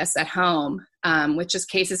office at home with just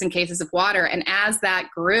cases and cases of water. And as that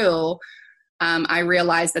grew, I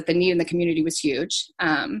realized that the need in the community was huge.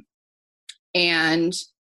 And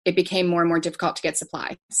it became more and more difficult to get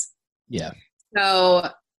supplies. Yeah. So,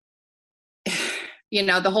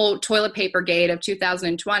 the whole toilet paper gate of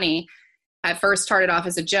 2020 at first started off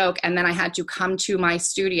as a joke. And then I had to come to my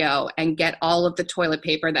studio and get all of the toilet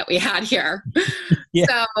paper that we had here.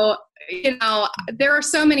 Yeah. So, there are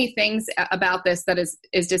so many things about this that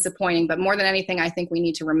is disappointing, but more than anything, I think we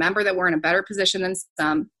need to remember that we're in a better position than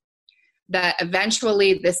some, that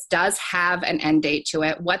eventually this does have an end date to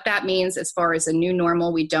it. What that means as far as a new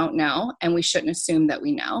normal, we don't know, and we shouldn't assume that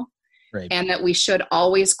we know. Right. And that we should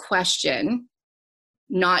always question,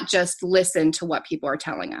 not just listen to what people are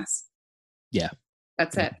telling us. Yeah.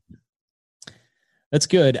 That's it. That's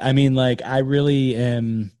good. I mean, like, I really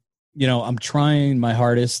am, I'm trying my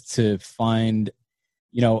hardest to find,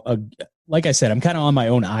 like I said, I'm kind of on my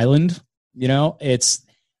own island, it's,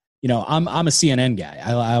 I'm a CNN guy.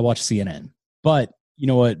 I watch CNN, but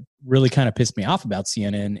what really kind of pissed me off about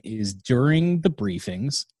CNN is during the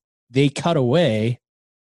briefings, they cut away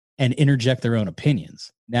and interject their own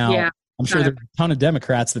opinions. Now, I'm sure there's a ton of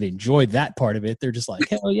Democrats that enjoyed that part of it. They're just like,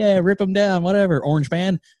 hell yeah, rip them down, whatever, orange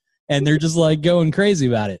man. And they're just like going crazy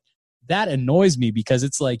about it. That annoys me because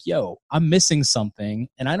it's like, yo, I'm missing something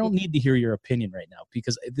and I don't need to hear your opinion right now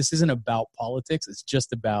because this isn't about politics. It's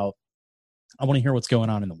just about, I want to hear what's going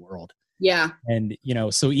on in the world. Yeah. And,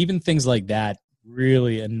 so even things like that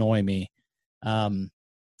really annoy me. Do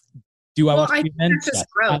I watch CNN?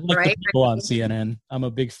 Growth, I like right? the people on CNN. I'm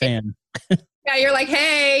a big fan. Yeah, you're like,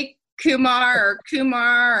 hey, Kumar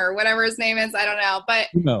or whatever his name is. I don't know. But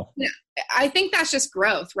I think that's just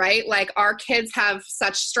growth, right? Like our kids have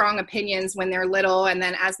such strong opinions when they're little. And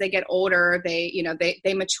then as they get older, they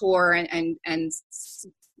mature and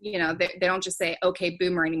they don't just say, okay,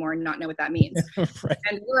 boomer anymore and not know what that means. Right.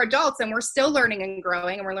 And we're adults and we're still learning and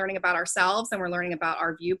growing and we're learning about ourselves and we're learning about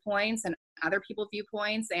our viewpoints and other people's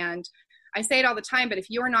viewpoints. And I say it all the time, but if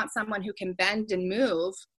you are not someone who can bend and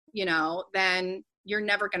move, then you're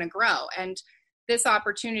never going to grow. And this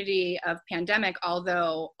opportunity of pandemic,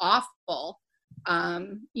 although awful,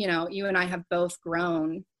 you and I have both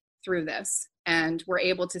grown through this and we're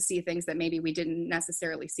able to see things that maybe we didn't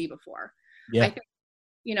necessarily see before. Yeah. I think,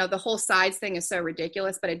 the whole sides thing is so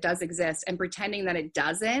ridiculous, but it does exist. And pretending that it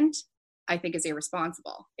doesn't, I think is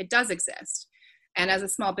irresponsible. It does exist. And as a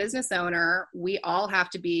small business owner, we all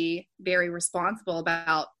have to be very responsible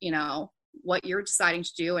about, what you're deciding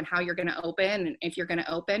to do and how you're going to open and if you're going to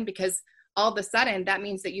open, because all of a sudden that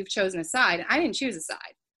means that you've chosen a side. I didn't choose a side.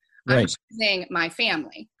 Right. I'm choosing my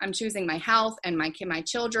family. I'm choosing my health and my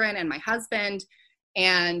children and my husband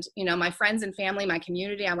and, my friends and family, my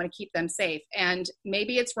community. I want to keep them safe. And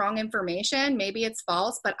maybe it's wrong information. Maybe it's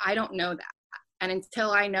false, but I don't know that. And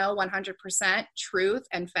until I know 100% truth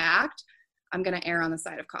and fact, I'm going to err on the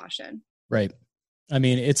side of caution. Right. I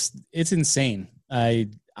mean, it's insane.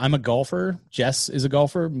 I'm a golfer. Jess is a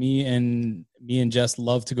golfer. Me and Jess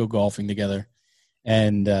love to go golfing together.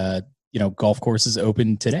 And, golf courses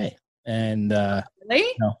open today. And,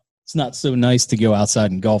 really? It's not so nice to go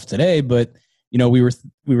outside and golf today, but, we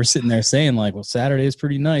were sitting there saying like, well, Saturday is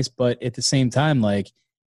pretty nice. But at the same time, like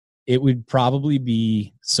it would probably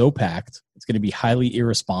be so packed. It's going to be highly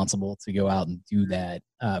irresponsible to go out and do that.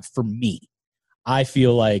 For me, I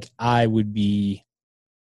feel like I would be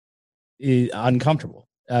uncomfortable.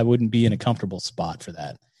 I wouldn't be in a comfortable spot for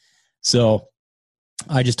that. So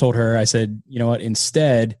I just told her, I said, you know what,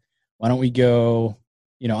 instead, why don't we go,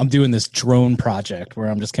 I'm doing this drone project where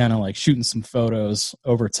I'm just kind of like shooting some photos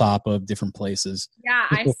over top of different places. Yeah,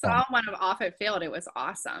 I saw one of Off It Field. It was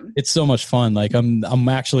awesome. It's so much fun. Like I'm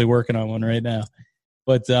actually working on one right now.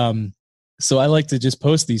 But so I like to just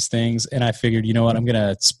post these things and I figured, you know what, I'm going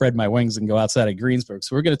to spread my wings and go outside of Greensburg.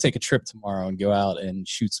 So we're going to take a trip tomorrow and go out and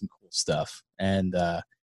shoot some cool stuff. And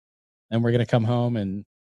then we're going to come home and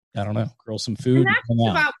I don't know, grill some food. And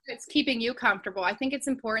that's about what's keeping you comfortable. I think it's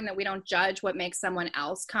important that we don't judge what makes someone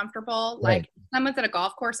else comfortable. Right. Like if someone's at a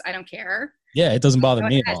golf course, I don't care. Yeah, it doesn't bother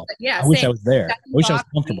me at all. Yeah, I wish I was there. I wish I was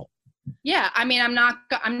comfortable. Yeah, I mean, I'm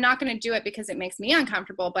not going to do it because it makes me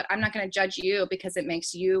uncomfortable, but I'm not going to judge you because it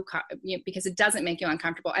makes because it doesn't make you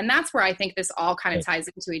uncomfortable. And that's where I think this all kind of ties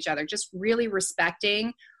into each other. Just really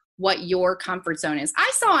respecting what your comfort zone is.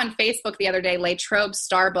 I saw on Facebook the other day, Latrobe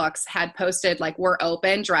Starbucks had posted like, we're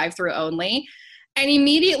open, drive-through only. And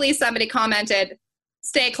immediately somebody commented,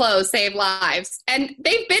 stay closed, save lives. And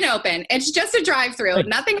they've been open. It's just a drive-through. Right.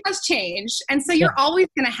 Nothing has changed. And so you're always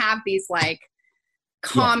going to have these like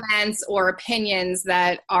comments or opinions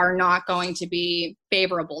that are not going to be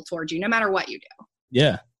favorable towards you, no matter what you do.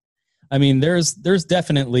 Yeah. I mean, there's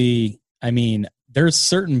definitely, there's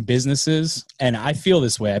certain businesses, and I feel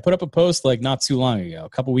this way. I put up a post like not too long ago, a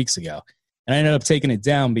couple weeks ago, and I ended up taking it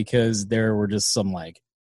down because there were just some like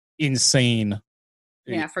insane,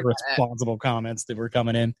 irresponsible comments that were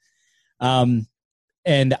coming in.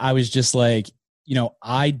 And I was just like,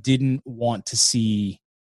 I didn't want to see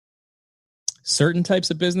certain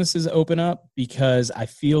types of businesses open up because I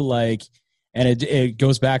feel like, and it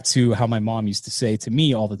goes back to how my mom used to say to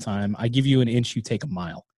me all the time, I give you an inch, you take a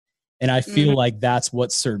mile. And I feel like that's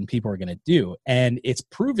what certain people are going to do. And it's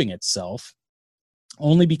proving itself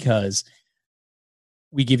only because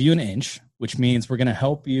we give you an inch, which means we're going to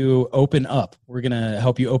help you open up. We're going to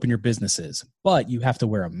help you open your businesses, but you have to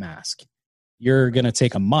wear a mask. You're going to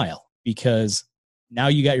take a mile because now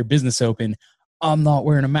you got your business open. I'm not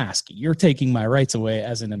wearing a mask. You're taking my rights away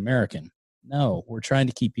as an American. No, we're trying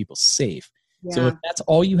to keep people safe. Yeah. So if that's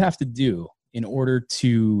all you have to do in order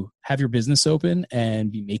to have your business open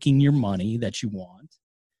and be making your money that you want,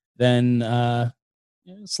 then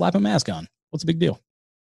slap a mask on. What's the big deal?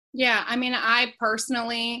 Yeah, I mean, I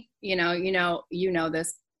personally, you know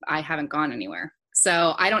this, I haven't gone anywhere.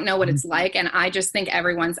 So I don't know what it's like. And I just think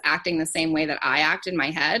everyone's acting the same way that I act in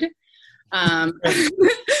my head. Then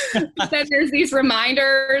there's these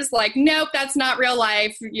reminders like, nope, that's not real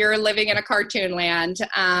life. You're living in a cartoon land.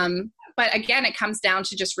 But again, it comes down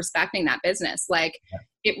to just respecting that business, like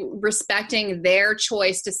respecting their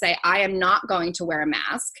choice to say, I am not going to wear a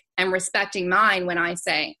mask, and respecting mine when I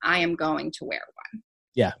say I am going to wear one.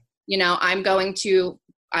 Yeah.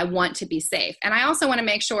 I want to be safe. And I also want to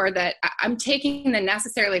make sure that I'm taking the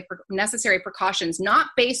necessary precautions, not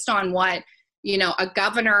based on what, a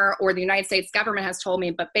governor or the United States government has told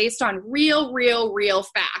me, but based on real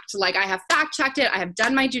fact. Like, I have fact checked it. I have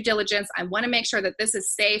done my due diligence. I want to make sure that this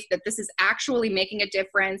is safe, that this is actually making a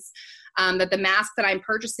difference, that the mask that I'm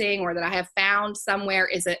purchasing or that I have found somewhere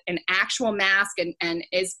is an actual mask and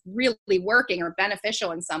is really working or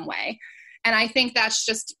beneficial in some way. And I think that's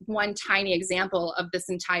just one tiny example of this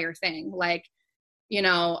entire thing. Like,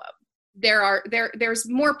 there's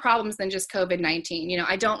more problems than just COVID-19.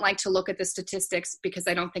 I don't like to look at the statistics because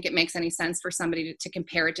I don't think it makes any sense for somebody to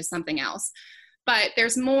compare it to something else. But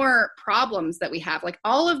there's more problems that we have. Like,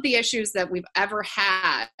 all of the issues that we've ever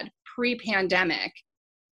had pre-pandemic,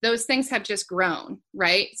 those things have just grown,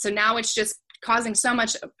 right? So now it's just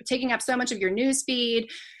taking up so much of your news feed.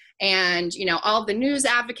 And, all of the news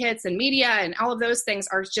advocates and media and all of those things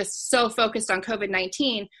are just so focused on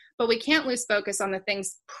COVID-19, but we can't lose focus on the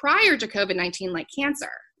things prior to COVID-19, like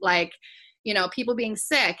cancer, like, people being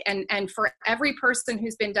sick. And for every person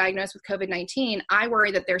who's been diagnosed with COVID-19, I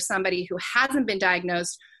worry that there's somebody who hasn't been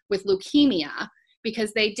diagnosed with leukemia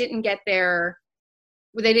because they didn't go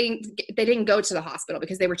to the hospital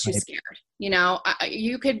because they were too scared.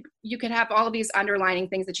 You could have all of these underlining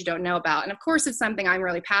things that you don't know about. And of course, it's something I'm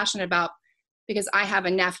really passionate about because I have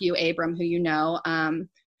a nephew, Abram,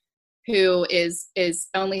 who is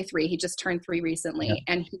only 3. He just turned 3 recently,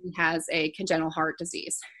 and he has a congenital heart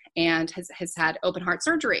disease and has had open heart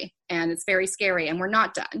surgery, and it's very scary, and we're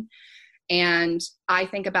not done. And I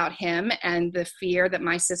think about him and the fear that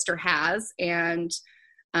my sister has, and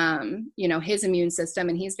his immune system,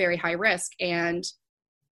 and he's very high risk. And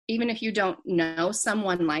even if you don't know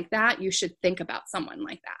someone like that, you should think about someone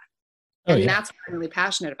like that. That's what I'm really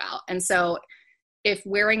passionate about. And so if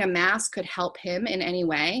wearing a mask could help him in any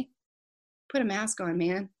way, put a mask on,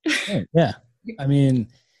 man. Yeah. I mean,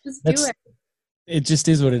 just do it. It just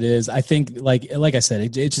is what it is. I think like I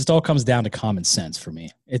said, it just all comes down to common sense for me.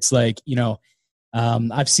 It's like,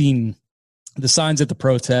 I've seen the signs at the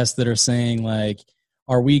protest that are saying like,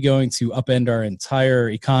 are we going to upend our entire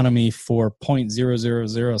economy for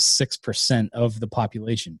 0.0006% of the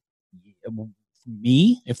population?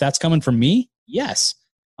 Me? If that's coming from me? Yes.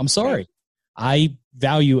 I'm sorry. I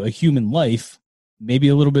value a human life maybe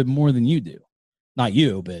a little bit more than you do. Not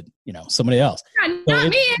you, but, somebody else. Not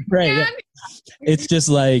me. Right. Yeah. It's just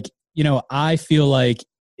like, I feel like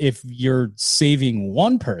if you're saving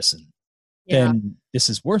one person, then this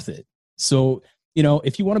is worth it. So,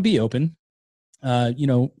 if you want to be open,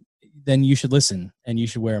 then you should listen and you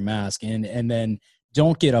should wear a mask, and then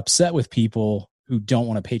don't get upset with people who don't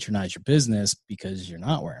want to patronize your business because you're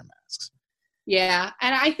not wearing masks. Yeah.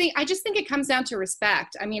 And I just think it comes down to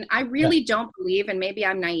respect. I mean, I really don't believe, and maybe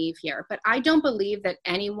I'm naive here, but I don't believe that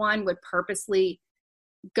anyone would purposely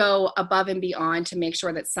go above and beyond to make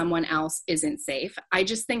sure that someone else isn't safe. I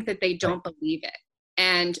just think that they don't believe it.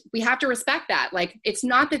 And we have to respect that. Like, it's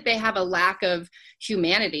not that they have a lack of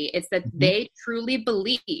humanity. It's that they truly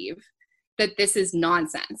believe that this is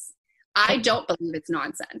nonsense. I don't believe it's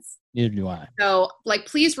nonsense. Neither do I. So, like,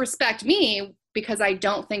 please respect me because I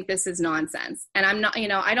don't think this is nonsense. And I'm not,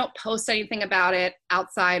 I don't post anything about it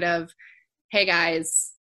outside of, hey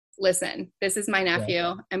guys, listen, this is my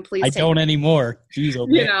nephew and please I don't anymore. Jeez,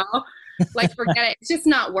 okay. Like, forget it. It's just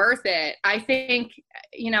not worth it. I think,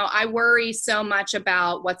 I worry so much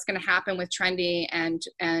about what's going to happen with trendy and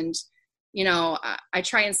I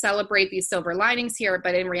try and celebrate these silver linings here,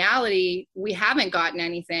 but in reality, we haven't gotten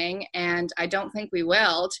anything, and I don't think we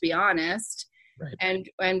will, to be honest. Right.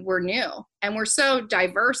 And we're new, and we're so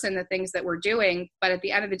diverse in the things that we're doing. But at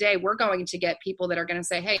the end of the day, we're going to get people that are going to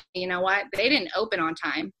say, hey, you know what? They didn't open on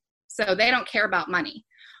time, so they don't care about money,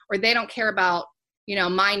 or they don't care about,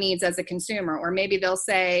 my needs as a consumer. Or maybe they'll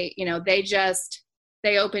say,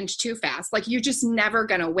 they opened too fast. Like, you're just never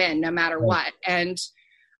going to win no matter what. And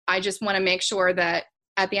I just want to make sure that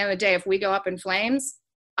at the end of the day, if we go up in flames,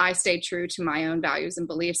 I stay true to my own values and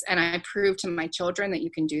beliefs. And I prove to my children that you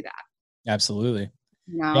can do that. Absolutely.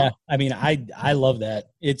 Yeah. I mean, I love that.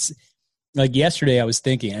 It's like yesterday I was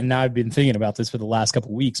thinking, and now I've been thinking about this for the last couple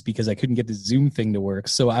of weeks because I couldn't get the Zoom thing to work.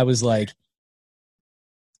 So I was like,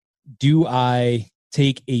 do I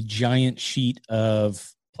take a giant sheet of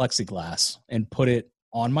plexiglass and put it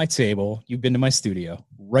on my table? You've been to my studio,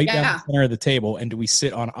 right down the center of the table. And do we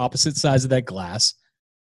sit on opposite sides of that glass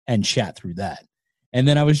and chat through that? And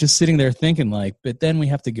then I was just sitting there thinking, like, but then we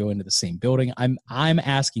have to go into the same building. I'm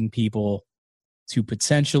asking people to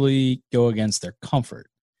potentially go against their comfort.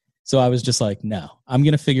 So I was just like, no, I'm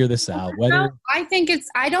going to figure this out.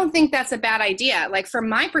 I don't think that's a bad idea. Like, from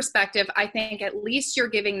my perspective, I think at least you're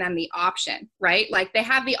giving them the option, right? Like, they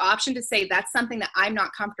have the option to say, that's something that I'm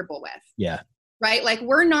not comfortable with. Yeah. Right? Like,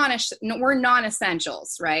 we're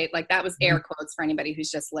non-essentials, right? Like, that was air quotes for anybody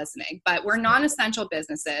who's just listening, but we're non-essential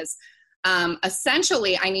businesses.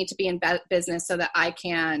 Essentially, I need to be in business so that I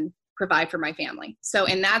can provide for my family. So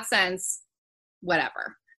in that sense,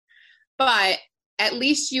 whatever. But at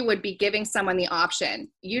least you would be giving someone the option.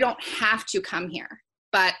 You don't have to come here,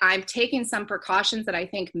 but I'm taking some precautions that I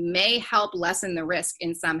think may help lessen the risk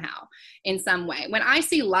in some way. When I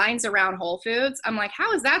see lines around Whole Foods, I'm like,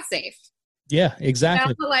 how is that safe? Yeah,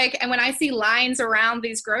 exactly. And when I see lines around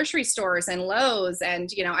these grocery stores and Lowe's, and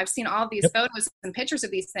I've seen all these photos and pictures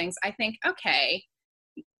of these things, I think, okay,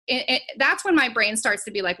 that's when my brain starts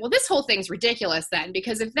to be like, well, this whole thing's ridiculous then,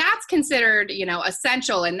 because if that's considered,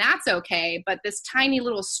 essential and that's okay, but this tiny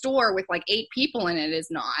little store with like 8 people in it is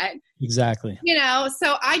not. Exactly.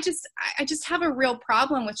 So I just have a real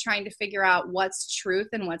problem with trying to figure out what's truth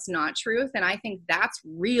and what's not truth. And I think that's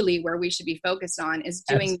really where we should be focused on, is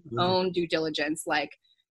doing your own due diligence,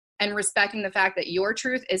 and respecting the fact that your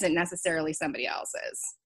truth isn't necessarily somebody else's.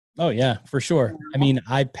 Oh yeah, for sure. I mean,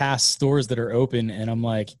 I pass stores that are open and I'm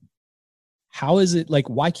like, how is it, like,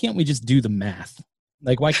 why can't we just do the math?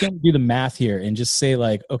 Like, why can't we do the math here and just say,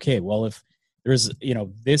 like, okay, well, if there's,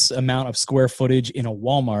 this amount of square footage in a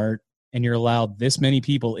Walmart and you're allowed this many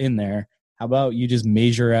people in there, how about you just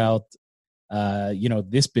measure out,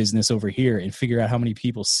 this business over here and figure out how many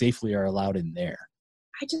people safely are allowed in there?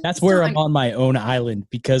 That's where I'm on my own island,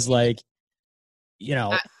 because like,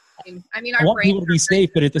 I mean, I want people to be safe,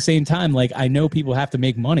 but at the same time, like, I know people have to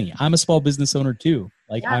make money. I'm a small business owner too.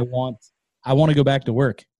 Like, I want to go back to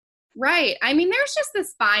work. Right. I mean, there's just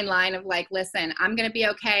this fine line of like, listen, I'm going to be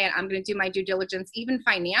okay, and I'm going to do my due diligence. Even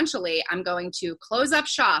financially, I'm going to close up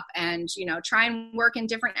shop and, try and work in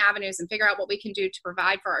different avenues and figure out what we can do to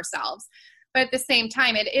provide for ourselves. But at the same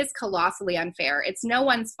time, it is colossally unfair. It's no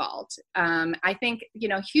one's fault. I think,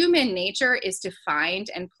 human nature is to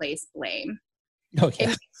find and place blame. Oh,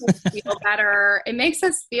 yeah. It makes us feel better. It makes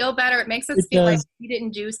us feel better. It makes us feel like we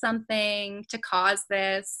didn't do something to cause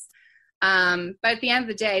this. But at the end of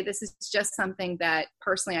the day, this is just something that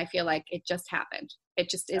personally I feel like it just happened. It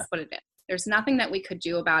just is what it is. There's nothing that we could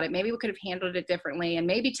do about it. Maybe we could have handled it differently. And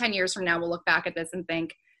maybe 10 years from now, we'll look back at this and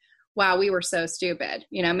think, wow, we were so stupid.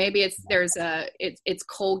 You know, maybe it's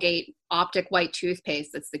Colgate Optic White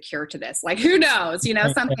toothpaste that's the cure to this. Like, who knows? You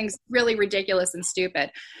know, something's really ridiculous and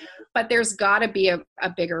stupid. But there's got to be a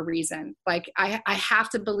bigger reason. Like, I have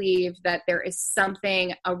to believe that there is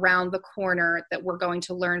something around the corner that we're going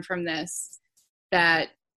to learn from this, and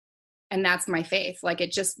that's my faith. Like,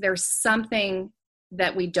 there's something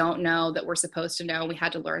that we don't know that we're supposed to know. We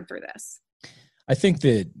had to learn through this. I think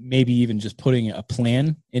that maybe even just putting a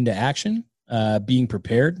plan into action, being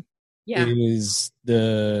prepared is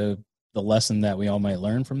the lesson that we all might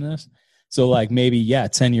learn from this. So like maybe,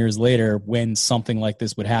 10 years later, when something like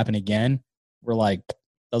this would happen again, we're like,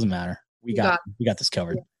 doesn't matter. We got this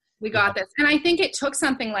covered. Yeah. We got this. And I think it took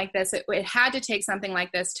something like this. It had to take something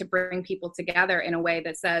like this to bring people together in a way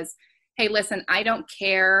that says, hey, listen, I don't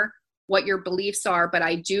care what your beliefs are, but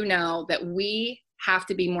I do know that we have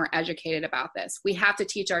to be more educated about this. We have to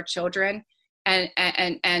teach our children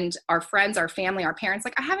and our friends, our family, our parents.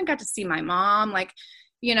 Like, I haven't got to see my mom. Like,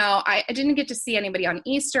 you know, I didn't get to see anybody on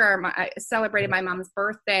Easter. I celebrated my mom's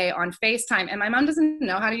birthday on FaceTime, and my mom doesn't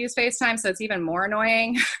know how to use FaceTime, so it's even more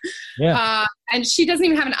annoying. Yeah. And she doesn't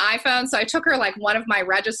even have an iPhone, so I took her like one of my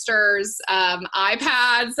register's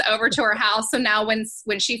iPads over to her house. So now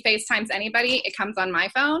when she FaceTimes anybody, it comes on my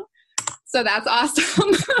phone. So that's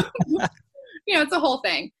awesome. You know, it's a whole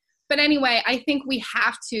thing. But anyway, I think we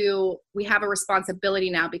have a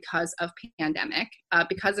responsibility now because of pandemic,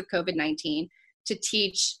 because of COVID-19, to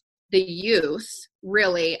teach the youth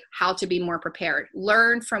really how to be more prepared.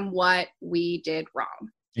 Learn from what we did wrong.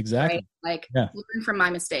 Exactly. Right? Learn from my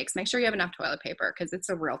mistakes. Make sure you have enough toilet paper because it's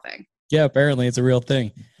a real thing. Yeah, apparently it's a real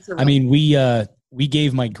thing. We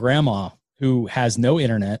gave my grandma, who has no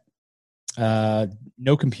internet,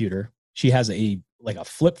 no computer. She has a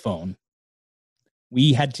flip phone.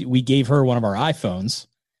 We gave her one of our iPhones.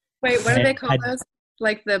 Wait, what do they call those?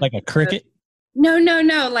 Like a Cricket?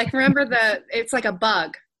 No. Like, remember it's like a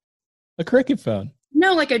bug. A Cricket phone.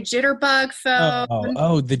 No, like a jitterbug phone.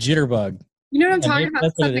 Oh, the jitterbug. You know what I'm talking about?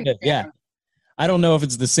 That's what it is. Yeah. I don't know if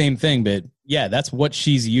it's the same thing, but yeah, that's what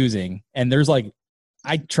she's using. And there's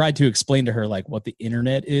I tried to explain to her what the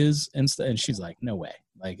internet is and she's like, no way.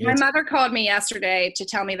 My mother called me yesterday to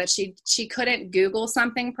tell me that she couldn't Google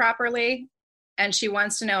something properly. And she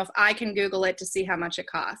wants to know if I can Google it to see how much it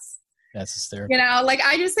costs. That's hysterical. You know,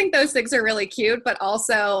 I just think those things are really cute, but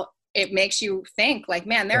also it makes you think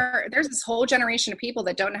man, there's this whole generation of people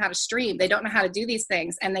that don't know how to stream. They don't know how to do these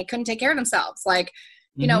things, and they couldn't take care of themselves.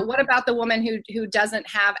 You know, what about the woman who doesn't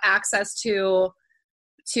have access to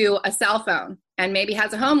a cell phone and maybe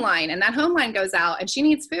has a home line, and that home line goes out and she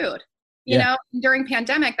needs food? You know, during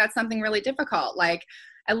pandemic, that's something really difficult.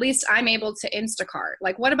 At least I'm able to Instacart.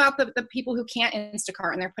 What about the people who can't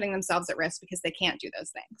Instacart and they're putting themselves at risk because they can't do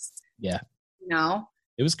those things? Yeah. You know?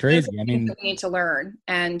 It was crazy. I mean, we need to learn.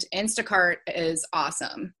 And Instacart is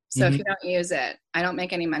awesome. So if you don't use it, I don't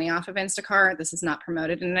make any money off of Instacart. This is not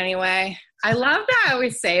promoted in any way. I love that I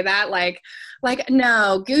always say that.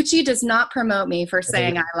 No, Gucci does not promote me for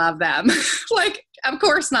saying I love them. Of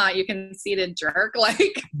course not. You conceited jerk.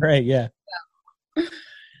 Right. Yeah.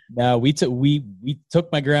 No, we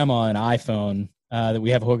took my grandma an iPhone that we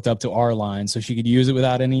have hooked up to our line so she could use it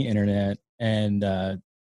without any internet. And,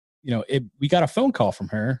 we got a phone call from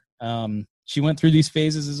her. She went through these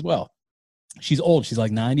phases as well. She's old. She's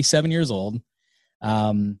 97 years old.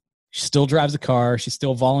 She still drives a car. She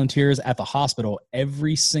still volunteers at the hospital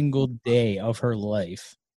every single day of her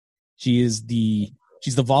life. She's the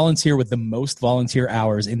volunteer with the most volunteer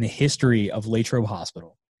hours in the history of Latrobe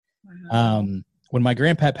Hospital. Wow. When my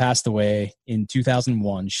grandpa passed away in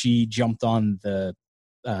 2001, she jumped on the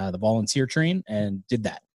volunteer train and did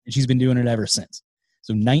that. And she's been doing it ever since.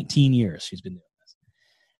 So 19 years she's been doing this.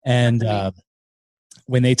 And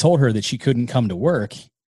when they told her that she couldn't come to work,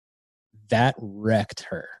 that wrecked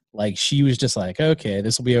her. She was just okay,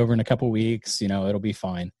 this will be over in a couple of weeks. It'll be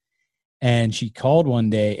fine. And she called one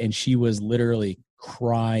day and she was literally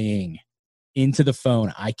crying into the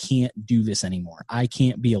phone. I can't do this anymore. I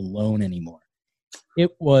can't be alone anymore.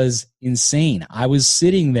 It was insane. I was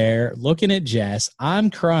sitting there looking at Jess. I'm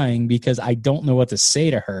crying because I don't know what to say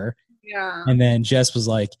to her. Yeah. And then Jess was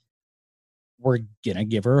like, we're going to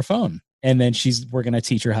give her a phone. And then we're going to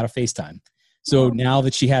teach her how to FaceTime. So now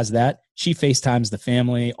that she has that, she FaceTimes the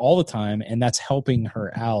family all the time. And that's helping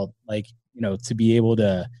her out, to be able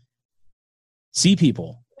to see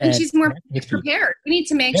people. And she's more prepared. We need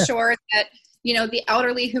to make sure that, the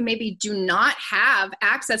elderly who maybe do not have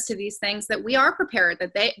access to these things, that we are prepared,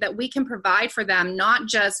 that we can provide for them, not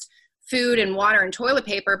just food and water and toilet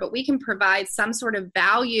paper, but we can provide some sort of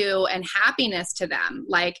value and happiness to them.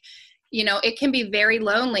 it can be very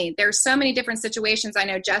lonely. There's so many different situations. I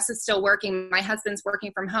know Jess is still working. My husband's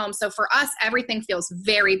working from home. So for us, everything feels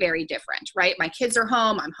very, very different, right? My kids are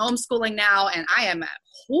home. I'm homeschooling now, and I am a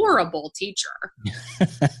horrible teacher.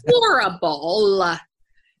 Horrible.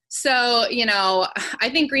 So, I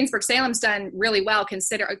think Greensburg-Salem's done really well,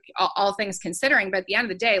 all things considering. But at the end of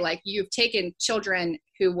the day, like, you've taken children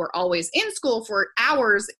who were always in school for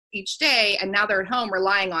hours each day, and now they're at home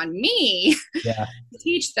relying on me to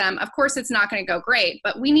teach them. Of course, it's not going to go great,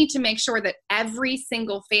 but we need to make sure that every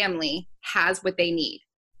single family has what they need.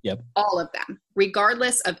 Yep. All of them,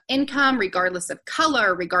 regardless of income, regardless of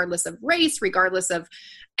color, regardless of race, regardless of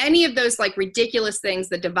any of those like ridiculous things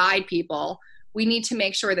that divide people. We need to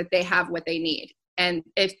make sure that they have what they need. And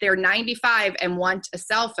if they're 95 and want a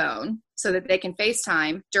cell phone so that they can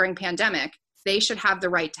FaceTime during pandemic, they should have the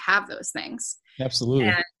right to have those things. Absolutely.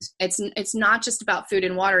 And it's not just about food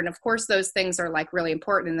and water. And of course, those things are like really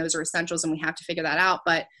important and those are essentials and we have to figure that out.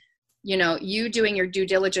 But, you doing your due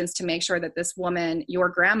diligence to make sure that this woman, your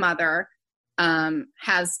grandmother,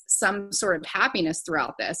 has some sort of happiness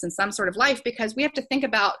throughout this and some sort of life, because we have to think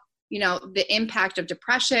about the impact of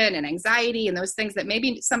depression and anxiety and those things that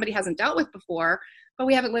maybe somebody hasn't dealt with before, but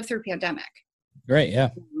we haven't lived through pandemic. Right.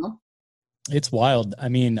 Yeah. It's wild. I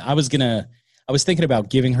mean, I was thinking about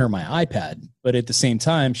giving her my iPad, but at the same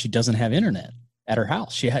time, she doesn't have internet at her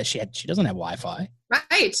house. She doesn't have Wi-Fi.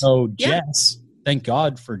 Right. So Jess, thank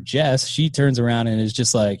God for Jess. She turns around and is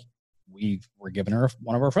just like, we're giving her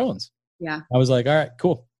one of our phones. Yeah. I was like, all right,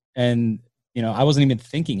 cool. And, I wasn't even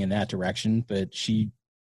thinking in that direction, but she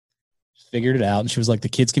figured it out. And she was like, the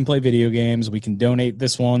kids can play video games. We can donate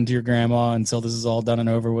this one to your grandma until this is all done and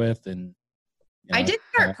over with. And I did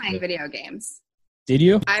start playing video games. Did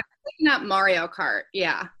you? I was picking up Mario Kart.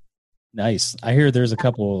 Yeah. Nice. I hear there's a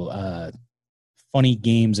couple funny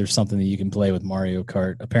games or something that you can play with Mario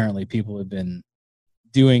Kart. Apparently people have been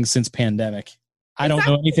doing since pandemic. I don't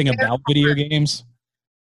know anything about video games.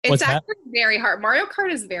 It's actually very hard. Mario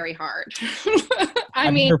Kart is very hard.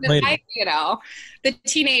 The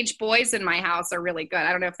teenage boys in my house are really good.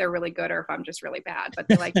 I don't know if they're really good or if I'm just really bad, but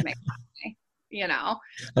they like to make fun of me,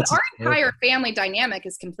 But our entire family dynamic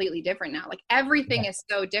is completely different now. Like everything is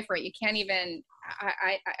so different. You can't even,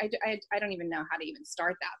 I don't even know how to even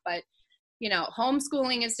start that, but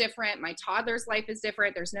homeschooling is different. My toddler's life is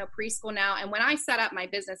different. There's no preschool now. And when I set up my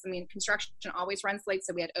business, construction always runs late.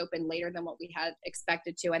 So we had opened later than what we had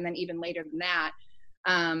expected to, and then even later than that.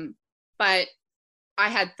 But I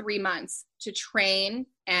had 3 months to train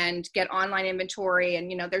and get online inventory.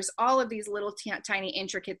 And, there's all of these little tiny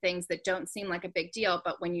intricate things that don't seem like a big deal.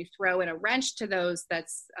 But when you throw in a wrench to those,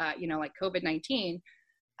 that's, like COVID-19,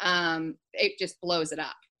 it just blows it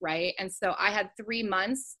up. Right. And so I had 3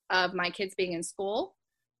 months of my kids being in school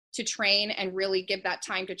to train and really give that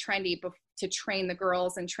time to Trendy to train the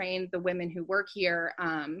girls and train the women who work here.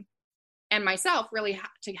 And myself really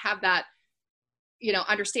to have that,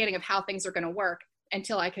 understanding of how things are going to work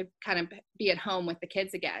until I could kind of be at home with the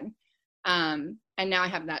kids again. And now I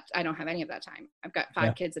have that. I don't have any of that time. I've got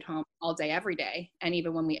 5 kids at home all day, every day. And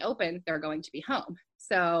even when we open, they're going to be home.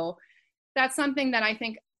 So that's something that I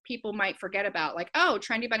think people might forget about, like, oh,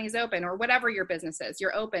 Trendy Bunny's open, or whatever your business is,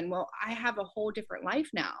 you're open. Well, I have a whole different life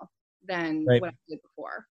now than what I did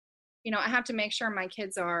before. I have to make sure my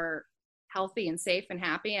kids are healthy and safe and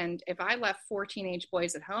happy. And if I left 4 teenage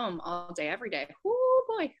boys at home all day, every day, whoo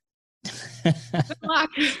boy, good luck.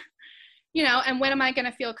 And when am I going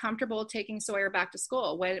to feel comfortable taking Sawyer back to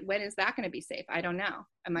school? When is that going to be safe? I don't know.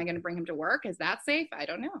 Am I going to bring him to work? Is that safe? I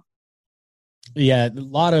don't know. Yeah, a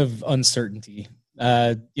lot of uncertainty.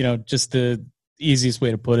 Just the easiest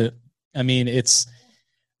way to put it. I mean, it's,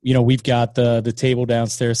 we've got the table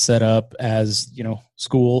downstairs set up as,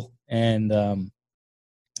 school, and,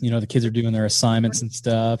 the kids are doing their assignments and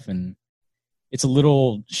stuff. And it's a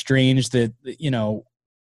little strange that,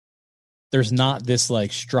 there's not this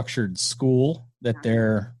like structured school that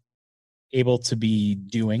they're able to be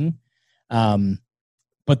doing.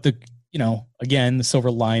 But again, the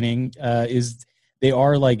silver lining is they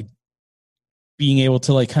are like being able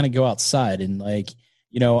to like kind of go outside and like,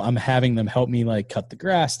 I'm having them help me like cut the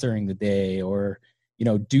grass during the day, or,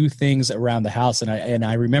 do things around the house. And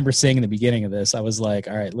I remember saying in the beginning of this, I was like,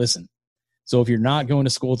 all right, listen, so if you're not going to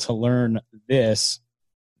school to learn this,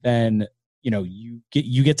 then,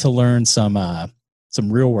 you get to learn some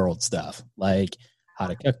real world stuff, like how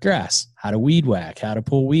to cut grass, how to weed whack, how to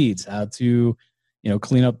pull weeds, how to,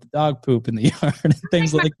 clean up the dog poop in the yard and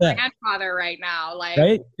things like that. Grandfather right now, like,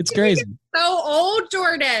 right? It's crazy. So old,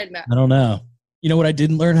 Jordan. I don't know. You know what I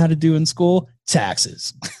didn't learn how to do in school?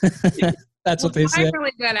 Taxes. That's what they say. I'm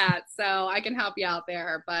really good at, so I can help you out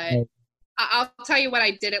there. But I'll tell you what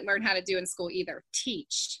I didn't learn how to do in school either.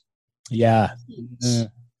 Teach. Yeah. Teach.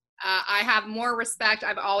 I have more respect.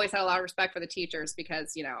 I've always had a lot of respect for the teachers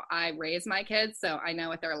because, you know, I raise my kids, so I know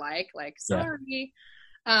what they're like. Like, sorry, you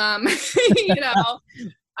know.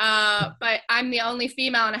 But I'm the only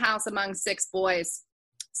female in a house among 6 boys,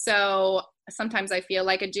 so sometimes I feel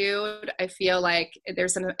like a dude. I feel like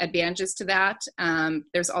there's some advantages to that.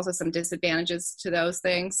 There's also some disadvantages to those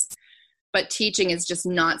things. But teaching is just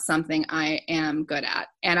not something I am good at.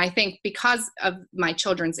 And I think because of my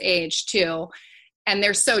children's age too, and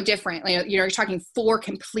they're so different, you know, you're talking 4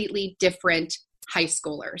 completely different high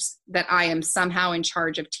schoolers that I am somehow in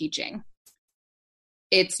charge of teaching.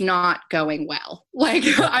 It's not going well. Like,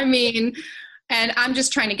 I mean, and I'm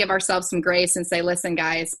just trying to give ourselves some grace and say, listen,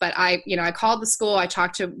 guys, but I called the school. I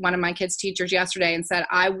talked to one of my kids' teachers yesterday and said,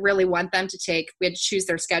 I really want them to we had to choose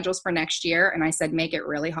their schedules for next year. And I said, make it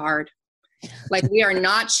really hard. Like, we are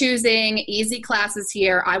not choosing easy classes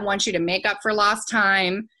here. I want you to make up for lost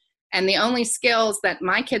time. And the only skills that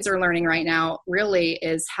my kids are learning right now really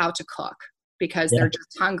is how to cook because they're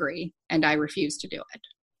just hungry and I refuse to do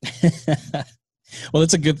it. Well,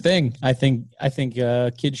 it's a good thing. I think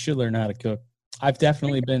kids should learn how to cook. I've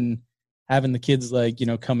definitely been having the kids like, you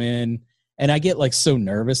know, come in and I get like so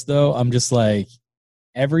nervous though. I'm just like,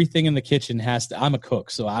 everything in the kitchen I'm a cook.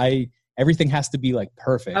 So everything has to be like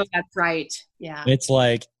perfect. Oh, that's right. Yeah. It's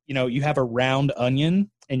like, you know, you have a round onion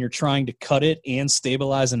and you're trying to cut it and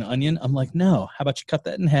stabilize an onion. I'm like, no, how about you cut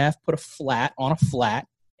that in half, put a flat on a flat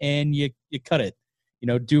and you cut it, you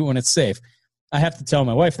know, do it when it's safe. I have to tell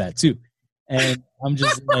my wife that too. And I'm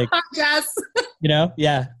just like, yes, you know,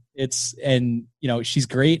 yeah, and you know, she's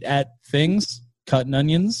great at things, cutting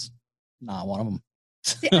onions, not one of them.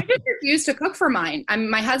 See, I just refuse to cook for mine.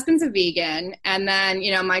 My husband's a vegan, and then,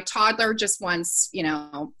 you know, my toddler just wants, you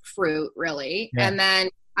know, fruit really. Yeah. And then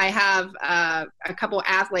I have a couple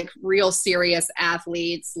real serious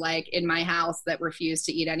athletes like in my house that refuse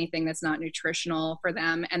to eat anything that's not nutritional for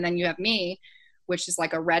them. And then you have me, which is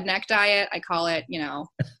like a redneck diet. I call it, you know,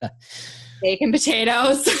 bacon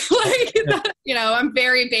potatoes. Like, you know, I'm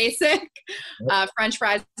very basic. French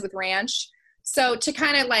fries with ranch. So to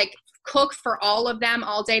kind of like cook for all of them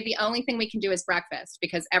all day, the only thing we can do is breakfast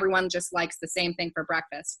because everyone just likes the same thing for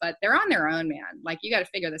breakfast. But they're on their own, man. Like, you got to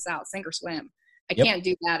figure this out, sink or swim. I can't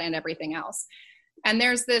do that and everything else. And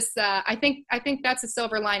there's this, I think that's a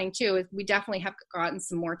silver lining too, is we definitely have gotten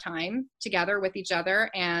some more time together with each other.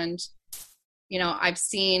 And, you know, I've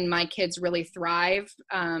seen my kids really thrive,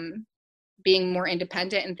 being more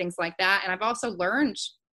independent and things like that. And I've also learned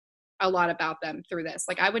a lot about them through this.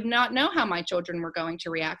 Like, I would not know how my children were going to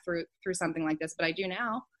react through something like this, but I do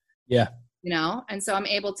now. Yeah. You know, and so I'm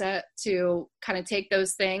able to kind of take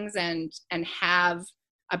those things and have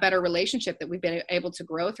a better relationship that we've been able to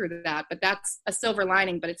grow through that. But that's a silver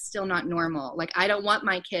lining, but it's still not normal. Like, I don't want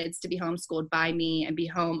my kids to be homeschooled by me and be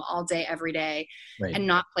home all day, every day, right, and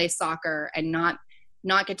not play soccer and not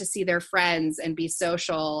get to see their friends and be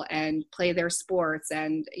social and play their sports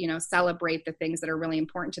and, you know, celebrate the things that are really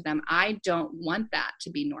important to them. I don't want that to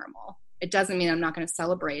be normal. It doesn't mean I'm not going to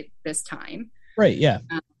celebrate this time. Right. Yeah.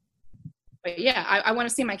 But yeah, I want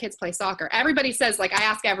to see my kids play soccer. Everybody says, like, I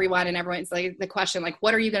ask everyone and everyone's like the question, like,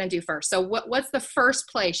 what are you going to do first? So what's the first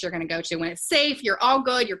place you're going to go to when it's safe, you're all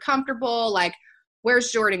good, you're comfortable? Like,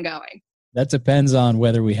 where's Jordan going? That depends on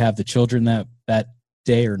whether we have the children that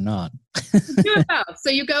day or not. So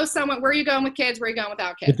you go somewhere. Where are you going with kids? Where are you going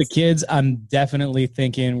without kids? With the kids, I'm definitely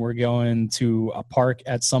thinking we're going to a park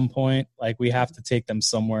at some point. Like, we have to take them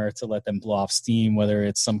somewhere to let them blow off steam, whether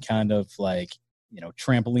it's some kind of like, you know,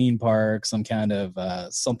 trampoline park, some kind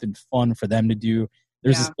of something fun for them to do.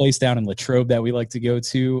 There's this place down in Latrobe that we like to go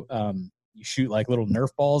to. You shoot like little Nerf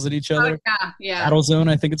balls at each other. Oh, yeah. Battle Zone,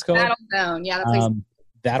 I think it's called. Battle Zone, yeah.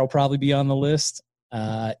 That'll probably be on the list.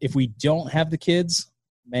 If we don't have the kids,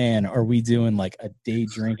 man, are we doing like a day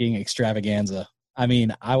drinking extravaganza? I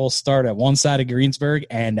mean, I will start at one side of Greensburg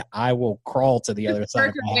and I will crawl to the other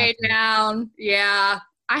side. Way down. Yeah.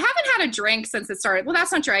 I haven't had a drink since it started. Well,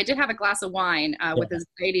 that's not true. I did have a glass of wine with this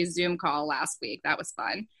lady's Zoom call last week. That was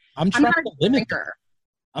fun. I'm trying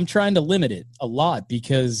to limit it a lot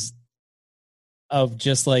because of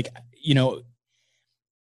just like, you know,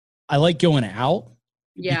 I like going out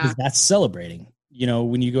because that's celebrating. You know,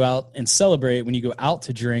 when you go out and celebrate, when you go out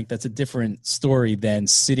to drink, that's a different story than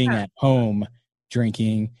sitting at home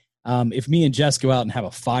drinking. If me and Jess go out and have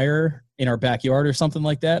a fire in our backyard or something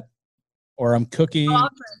like that, or I'm cooking,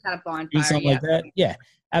 doing something like that. Yeah,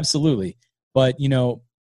 absolutely. But, you know,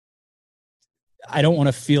 I don't want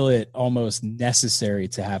to feel it almost necessary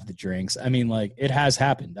to have the drinks. I mean, like, it has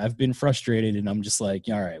happened. I've been frustrated, and I'm just like,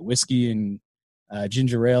 all right, whiskey and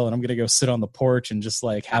ginger ale, and I'm going to go sit on the porch and just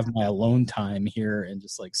like have my alone time here and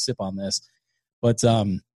just like sip on this. But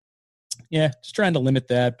yeah, just trying to limit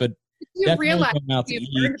that. But you realize you've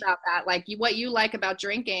heard about that. Like what you like about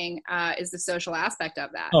drinking is the social aspect of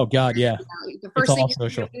that. Oh God, yeah. The first thing you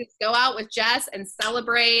do is go out with Jess and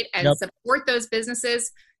celebrate and support those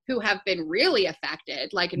businesses who have been really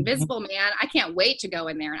affected. Like Invisible Man, I can't wait to go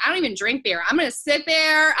in there. And I don't even drink beer. I'm going to sit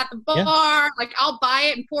there at the bar. Yeah. Like I'll buy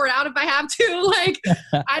it and pour it out if I have to. Like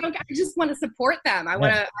I just want to support them. I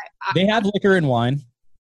want to. They have liquor and wine.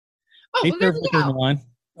 Oh, they serve liquor and wine.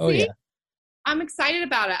 Oh, see? Yeah. I'm excited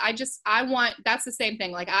about it. That's the same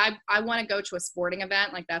thing. Like I want to go to a sporting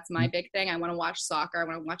event. Like that's my big thing. I want to watch soccer. I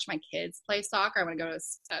want to watch my kids play soccer. I want to go to,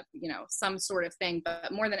 some sort of thing,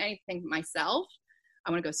 but more than anything myself,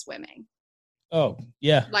 I want to go swimming. Oh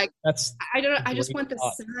yeah. Like I just want the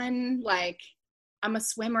sun. Like I'm a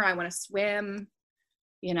swimmer. I want to swim,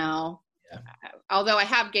 Yeah. Although I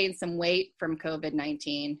have gained some weight from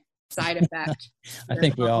COVID-19 side effect. I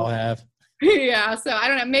think we all have. Yeah, so I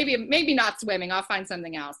don't know. Maybe not swimming. I'll find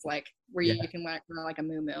something else, like where you can wear like a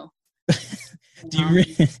moo-moo. Do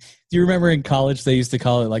you remember in college they used to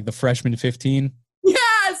call it like the freshman 15?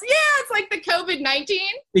 Yes, it's like the COVID-19.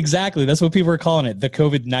 Exactly, that's what people are calling it, the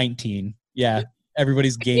COVID-19. Yeah,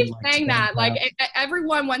 everybody's gained. Keep saying that, like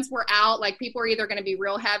everyone once we're out, like people are either going to be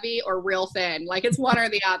real heavy or real thin. Like it's one or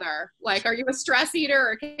the other. Like, are you a stress eater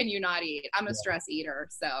or can you not eat? I'm a stress eater,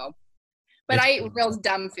 so. But I eat real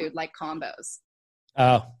dumb food like combos.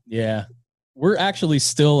 Oh, yeah. We're actually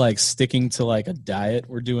still like sticking to like a diet.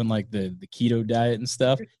 We're doing like the keto diet and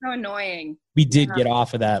stuff. It's so annoying. We did get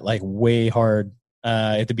off of that like way hard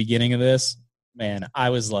at the beginning of this. Man, I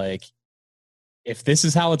was like, if this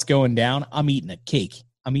is how it's going down, I'm eating a cake.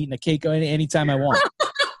 I'm eating a cake anytime I want.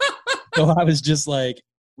 So I was just like,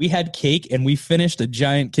 we had cake and we finished a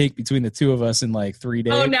giant cake between the two of us in like 3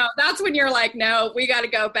 days. Oh no, that's when you're like, no, we got to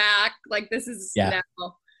go back. Like this is no.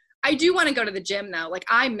 I do want to go to the gym though. Like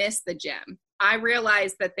I miss the gym. I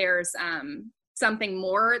realize that there's something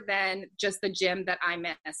more than just the gym that I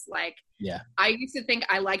miss. Like I used to think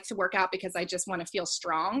I like to work out because I just want to feel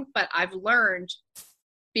strong, but I've learned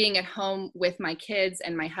being at home with my kids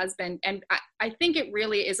and my husband. And I think it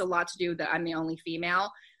really is a lot to do that I'm the only female,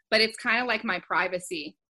 but it's kind of like my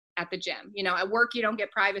privacy at the gym. At work, you don't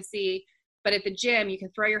get privacy, but at the gym, you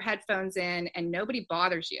can throw your headphones in and nobody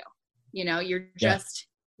bothers you. You're just,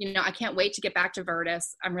 I can't wait to get back to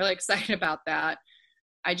Virtus. I'm really excited about that.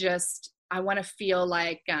 I want to feel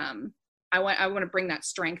like, I want to bring that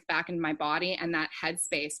strength back into my body and that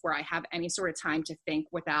headspace where I have any sort of time to think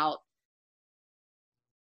without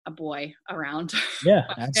a boy around. Yeah,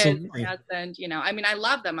 absolutely. My husband, I mean, I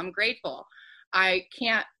love them. I'm grateful. I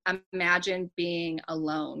can't imagine being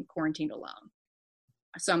alone, quarantined alone.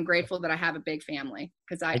 So I'm grateful that I have a big family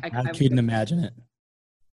because I couldn't imagine it.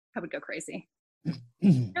 I would go crazy.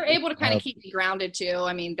 They're able to kind of keep me grounded too.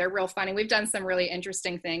 I mean, they're real funny. We've done some really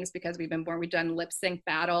interesting things because we've been born. We've done lip sync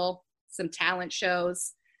battle, some talent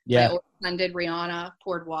shows. Yeah. My old son did Rihanna,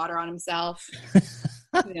 poured water on himself.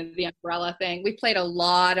 The umbrella thing. We played a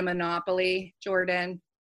lot of Monopoly, Jordan.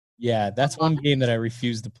 Yeah, that's one game that I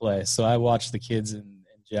refuse to play. So I watch the kids and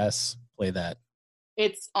Jess play that.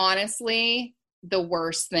 It's honestly the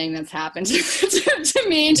worst thing that's happened to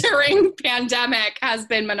me during pandemic has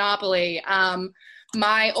been Monopoly.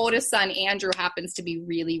 My oldest son, Andrew, happens to be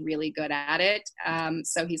really, really good at it.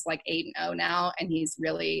 So he's like 8-0 now, and he's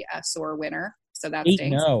really a sore winner. So that's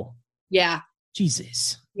 8-0. Yeah.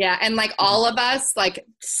 Jesus. Yeah, and like all of us, like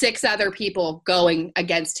 6 other people going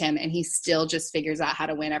against him, and he still just figures out how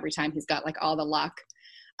to win every time. He's got like all the luck.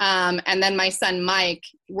 And then my son Mike,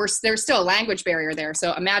 there's still a language barrier there.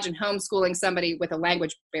 So imagine homeschooling somebody with a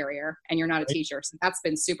language barrier, and you're not a teacher. So that's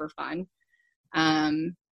been super fun.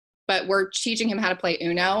 But we're teaching him how to play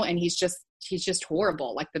Uno, and he's just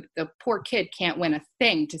horrible. Like the poor kid can't win a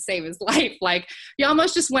thing to save his life. Like you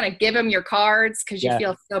almost just want to give him your cards because you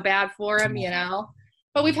feel so bad for him,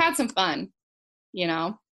 But we've had some fun,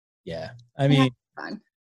 Yeah. I mean,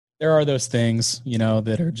 there are those things,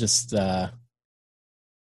 that are just,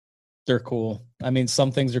 they're cool. I mean,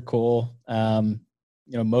 some things are cool.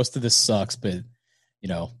 Most of this sucks, but,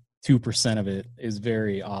 2% of it is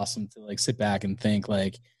very awesome to like sit back and think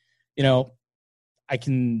like,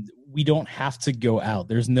 we don't have to go out.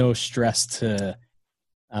 There's no stress to,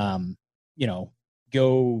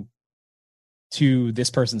 go to this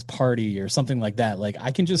person's party or something like that. Like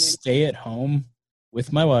I can just stay at home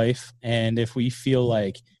with my wife. And if we feel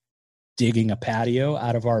like digging a patio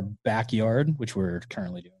out of our backyard, which we're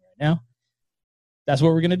currently doing right now. That's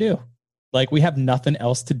what we're going to do. Like, we have nothing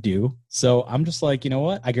else to do. So I'm just like, you know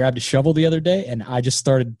what? I grabbed a shovel the other day and I just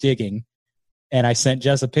started digging. And I sent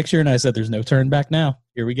Jess a picture and I said, there's no turn back now.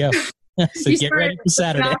 Here we go. So get ready for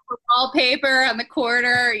Saturday. For wallpaper on the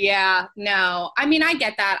corner. Yeah, no. I mean, I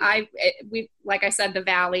get that. We, like I said, the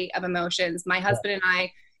valley of emotions. My husband and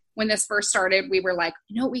I, when this first started, we were like,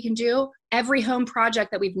 you know what we can do? Every home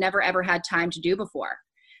project that we've never, ever had time to do before.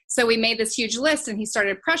 So we made this huge list, and he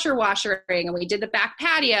started pressure washing, and we did the back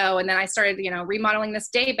patio. And then I started, remodeling this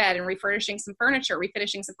day bed and refinishing some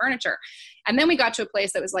furniture. And then we got to a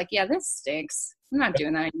place that was like, yeah, this stinks. I'm not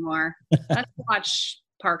doing that anymore. Let's watch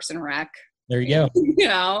Parks and Rec. There you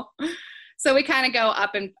go. So we kind of go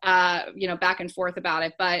up and, back and forth about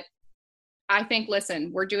it. But I think,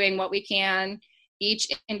 listen, we're doing what we can. Each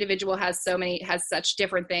individual has such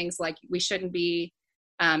different things. Like, we shouldn't be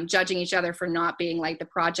judging each other for not being like the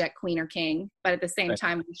project queen or king. But at the same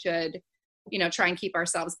time, we should, try and keep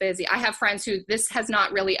ourselves busy. I have friends who this has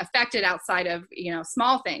not really affected outside of,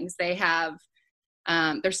 small things. They have,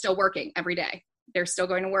 they're still working every day. They're still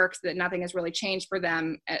going to work, so that nothing has really changed for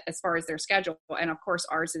them as far as their schedule. And of course,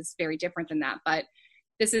 ours is very different than that. But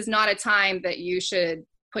this is not a time that you should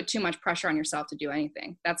put too much pressure on yourself to do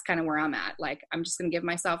anything. That's kind of where I'm at. Like, I'm just going to give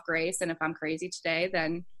myself grace. And if I'm crazy today,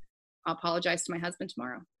 then I'll apologize to my husband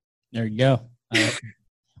tomorrow. There you go.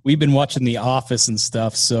 We've been watching The Office and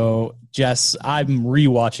stuff. So, Jess, I'm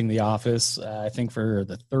rewatching The Office, I think for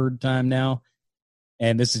the third time now.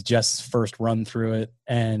 And this is Jess's first run through it.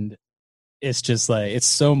 And it's just like, it's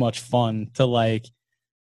so much fun to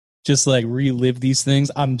just relive these things.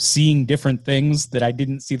 I'm seeing different things that I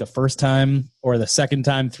didn't see the first time or the second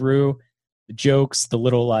time through. The jokes, the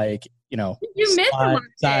little you missed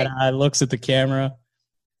side eye looks at the camera.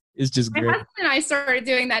 It's just great. My husband and I started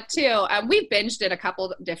doing that too. We binged it a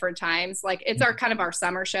couple different times. Like, it's our kind of our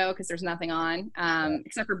summer show because there's nothing on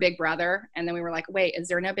except for Big Brother. And then we were like, wait, is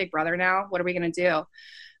there no Big Brother now? What are we going to do?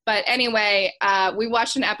 But anyway, we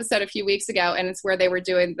watched an episode a few weeks ago, and it's where they were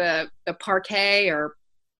doing the parquet, or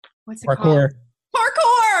what's it called?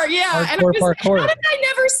 Parkour, yeah. Parkour, and I was like, parkour. how did I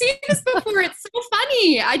never see this before? It's so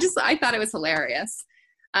funny. I thought it was hilarious.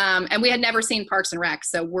 And we had never seen Parks and Rec,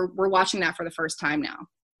 so we're watching that for the first time now.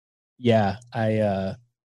 Yeah, I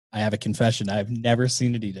have a confession. I've never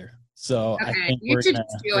seen it either. So okay, I think you should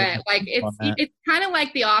just do it. Like, it's kind of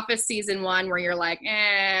like The Office season 1, where you're like,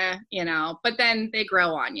 but then they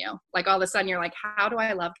grow on you. Like, all of a sudden you're like, how do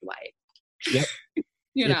I love Dwight? Yep.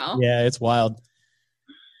 Yeah, it's wild.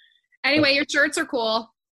 Anyway, your shirts are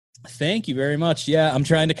cool. Thank you very much. Yeah, I'm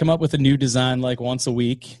trying to come up with a new design once a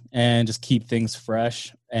week and just keep things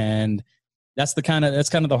fresh. And that's kind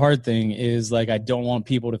of the hard thing is I don't want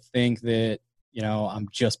people to think that, I'm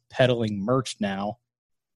just peddling merch now.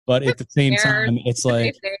 But at the same time, it's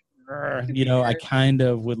I kind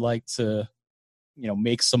of would like to,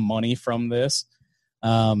 make some money from this.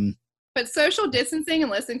 But social distancing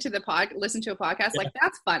and listen to a podcast,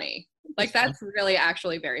 that's funny. That's really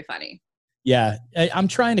actually very funny. Yeah. I'm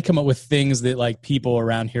trying to come up with things that people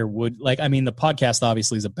around here would the podcast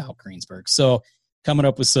obviously is about Greensburg. So coming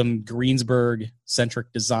up with some Greensburg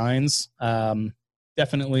centric designs,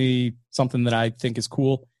 definitely something that I think is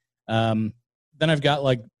cool. Then I've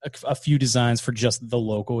got a few designs for just the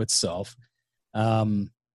logo itself. And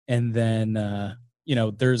then,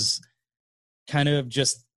 there's kind of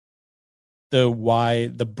just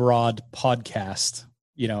the broad podcast,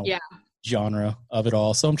 genre of it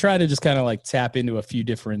all. So I'm trying to just kind of tap into a few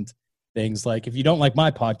different things. If you don't like my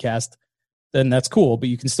podcast, then that's cool, but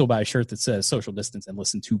you can still buy a shirt that says social distance and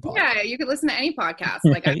listen to podcasts. Yeah, you can listen to any podcast.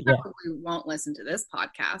 I probably won't listen to this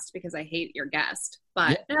podcast because I hate your guest.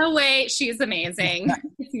 But no, wait, she's amazing.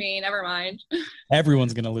 It's me, never mind.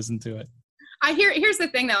 Everyone's going to listen to it. Here's the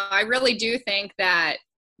thing, though. I really do think that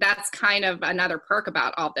that's kind of another perk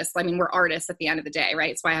about all this. We're artists at the end of the day,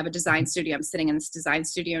 right? So I have a design studio. I'm sitting in this design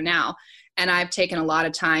studio now, and I've taken a lot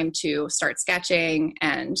of time to start sketching,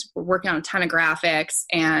 and we're working on a ton of graphics.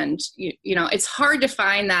 And, it's hard to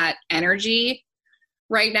find that energy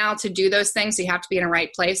right now to do those things. So you have to be in a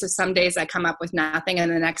right place. So some days I come up with nothing,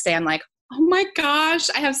 and the next day I'm like, oh my gosh,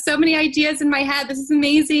 I have so many ideas in my head. This is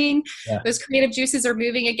amazing. Yeah. Those creative juices are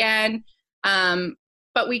moving again.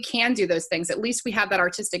 But we can do those things. At least we have that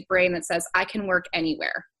artistic brain that says, I can work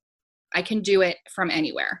anywhere. I can do it from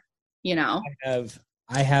anywhere,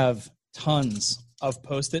 I have tons of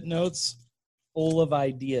Post-it notes full of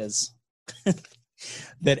ideas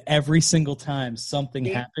that every single time something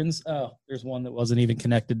happens, there's one that wasn't even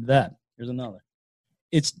connected to that. There's another.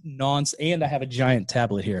 It's nonsense. And I have a giant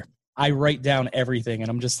tablet here. I write down everything and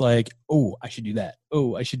I'm just like, oh, I should do that.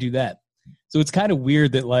 Oh, I should do that. So it's kind of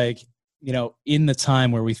weird that like, you know, in the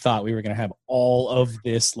time where we thought we were going to have all of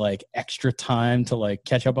this like extra time to like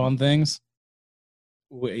catch up on things,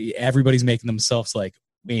 everybody's making themselves like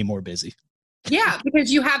way more busy. Yeah,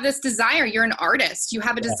 because you have this desire. You're an artist. You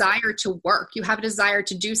have a desire to work. You have a desire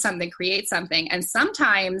to do something, create something. And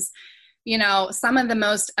sometimes, you know, some of the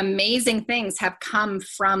most amazing things have come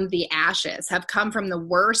from the ashes, have come from the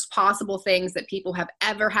worst possible things that people have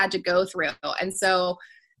ever had to go through. And so,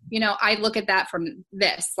 you know, I look at that from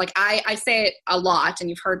this. Like I say it a lot, and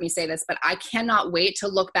you've heard me say this, but I cannot wait to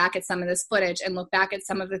look back at some of this footage and look back at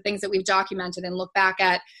some of the things that we've documented and look back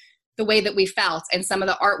at the way that we felt and some of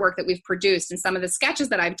the artwork that we've produced and some of the sketches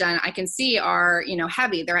that I've done, I can see are, you know,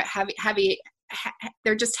 heavy. They're heavy.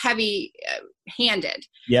 They're just heavy handed.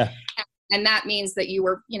 Yeah. And that means that you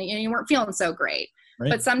were, you know, you weren't feeling so great.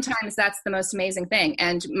 Right. But sometimes that's the most amazing thing.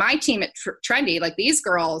 And my team at Trendy, like these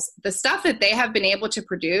girls, the stuff that they have been able to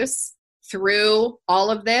produce through all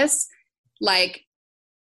of this, like,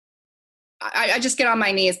 I just get on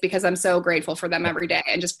my knees because I'm so grateful for them every day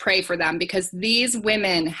and just pray for them, because these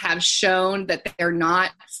women have shown that they're not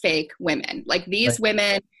fake women. Like these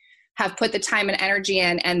women have put the time and energy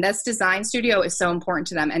in, and this design studio is so important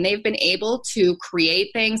to them. And they've been able to create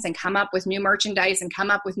things and come up with new merchandise and come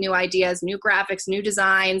up with new ideas, new graphics, new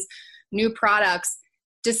designs, new products,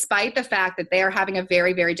 despite the fact that they are having a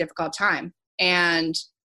very, very difficult time. And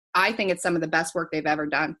I think it's some of the best work they've ever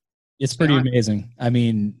done. It's pretty amazing. I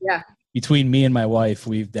mean, yeah. Between me and my wife,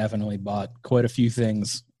 we've definitely bought quite a few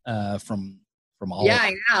things from all. Yeah,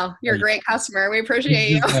 I know. You're a great customer. We appreciate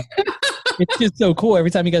you. It's just so cool.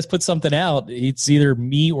 Every time you guys put something out, it's either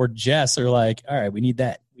me or Jess are like, all right, we need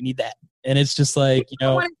that. We need that. And it's just like, you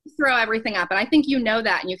know. I want to throw everything up. And I think you know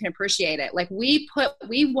that and you can appreciate it. Like we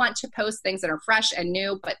want to post things that are fresh and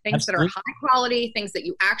new, but things that are high quality, things that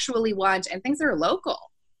you actually want, and things that are local.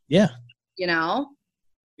 Yeah. You know?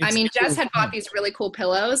 I mean, Jess had bought these really cool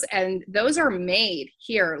pillows, and those are made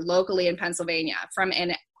here locally in Pennsylvania from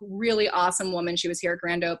a really awesome woman. She was here at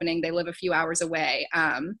grand opening. They live a few hours away.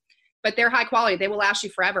 But they're high quality. They will last you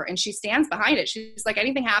forever. And she stands behind it. She's like,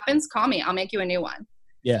 anything happens, call me. I'll make you a new one.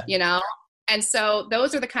 Yeah. You know? And so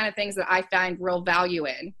those are the kind of things that I find real value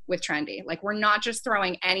in with Trendy. Like we're not just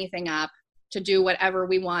throwing anything up to do whatever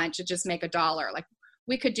we want to just make $1. Like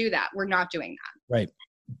we could do that. We're not doing that. Right.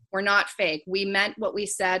 We're not fake. We meant what we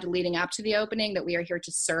said leading up to the opening, that we are here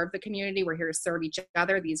to serve the community. We're here to serve each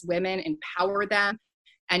other, these women, empower them.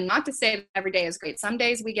 And not to say that every day is great. Some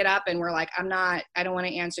days we get up and we're like, I don't want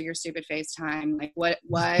to answer your stupid FaceTime. Like what,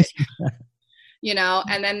 you know,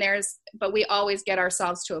 and then but we always get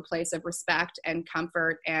ourselves to a place of respect and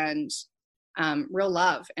comfort and real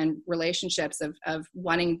love and relationships of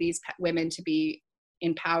wanting these women to be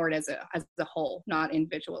empowered as a whole, not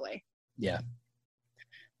individually. Yeah.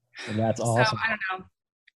 And that's awesome. So I don't know.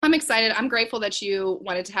 I'm excited. I'm grateful that you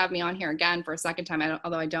wanted to have me on here again for a second time,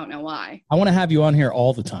 although I don't know why. I want to have you on here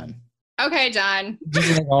all the time. Okay, done.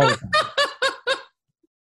 All the time.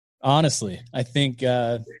 Honestly, I think,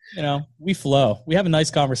 you know, we flow. We have a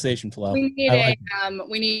nice conversation flow. We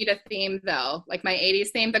need a theme though, like my 80s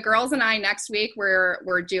theme. The girls and I next week,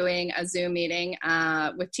 we're doing a Zoom meeting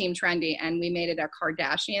with Team Trendy, and we made it our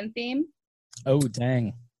Kardashian theme. Oh,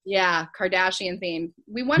 dang. Yeah, Kardashian theme.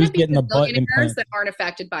 We want to be the billionaires that aren't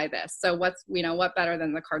affected by this. So what better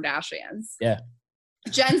than the Kardashians? Yeah.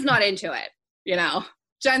 Jen's not into it, you know.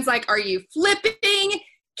 Jen's like, are you flipping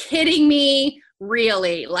kidding me?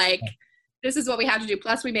 Really? Like, this is what we have to do.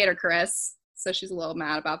 Plus, we made her Chris, so she's a little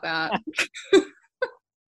mad about that.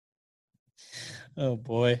 Oh,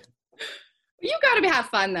 boy. You got to have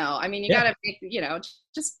fun, though. I mean, you got to, you know,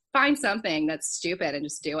 just find something that's stupid and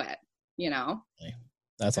just do it, you know.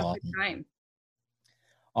 That's awesome.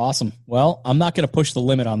 Awesome. Well, I'm not going to push the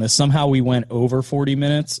limit on this. Somehow we went over 40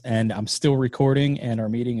 minutes and I'm still recording and our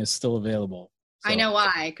meeting is still available. So. I know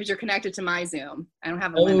why, because you're connected to my Zoom. I don't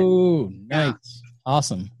have a limit. Oh, nice. Yeah.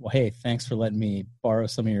 Awesome. Well, hey, thanks for letting me borrow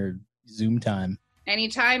some of your Zoom time.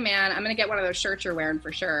 Anytime, man. I'm going to get one of those shirts you're wearing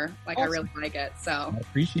for sure. Like, awesome. I really like it. So I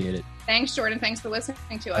appreciate it. Thanks, Jordan. Thanks for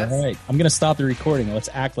listening to us. All right. I'm going to stop the recording. Let's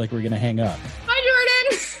act like we're going to hang up. Bye,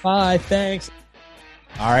 Jordan. Bye. Thanks.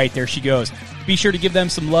 All right, there she goes. Be sure to give them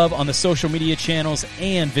some love on the social media channels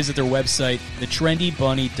and visit their website,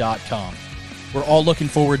 thetrendybunny.com. We're all looking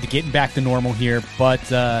forward to getting back to normal here, but,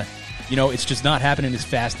 you know, it's just not happening as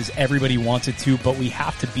fast as everybody wants it to, but we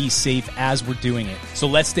have to be safe as we're doing it. So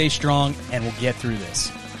let's stay strong, and we'll get through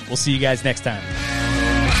this. We'll see you guys next time.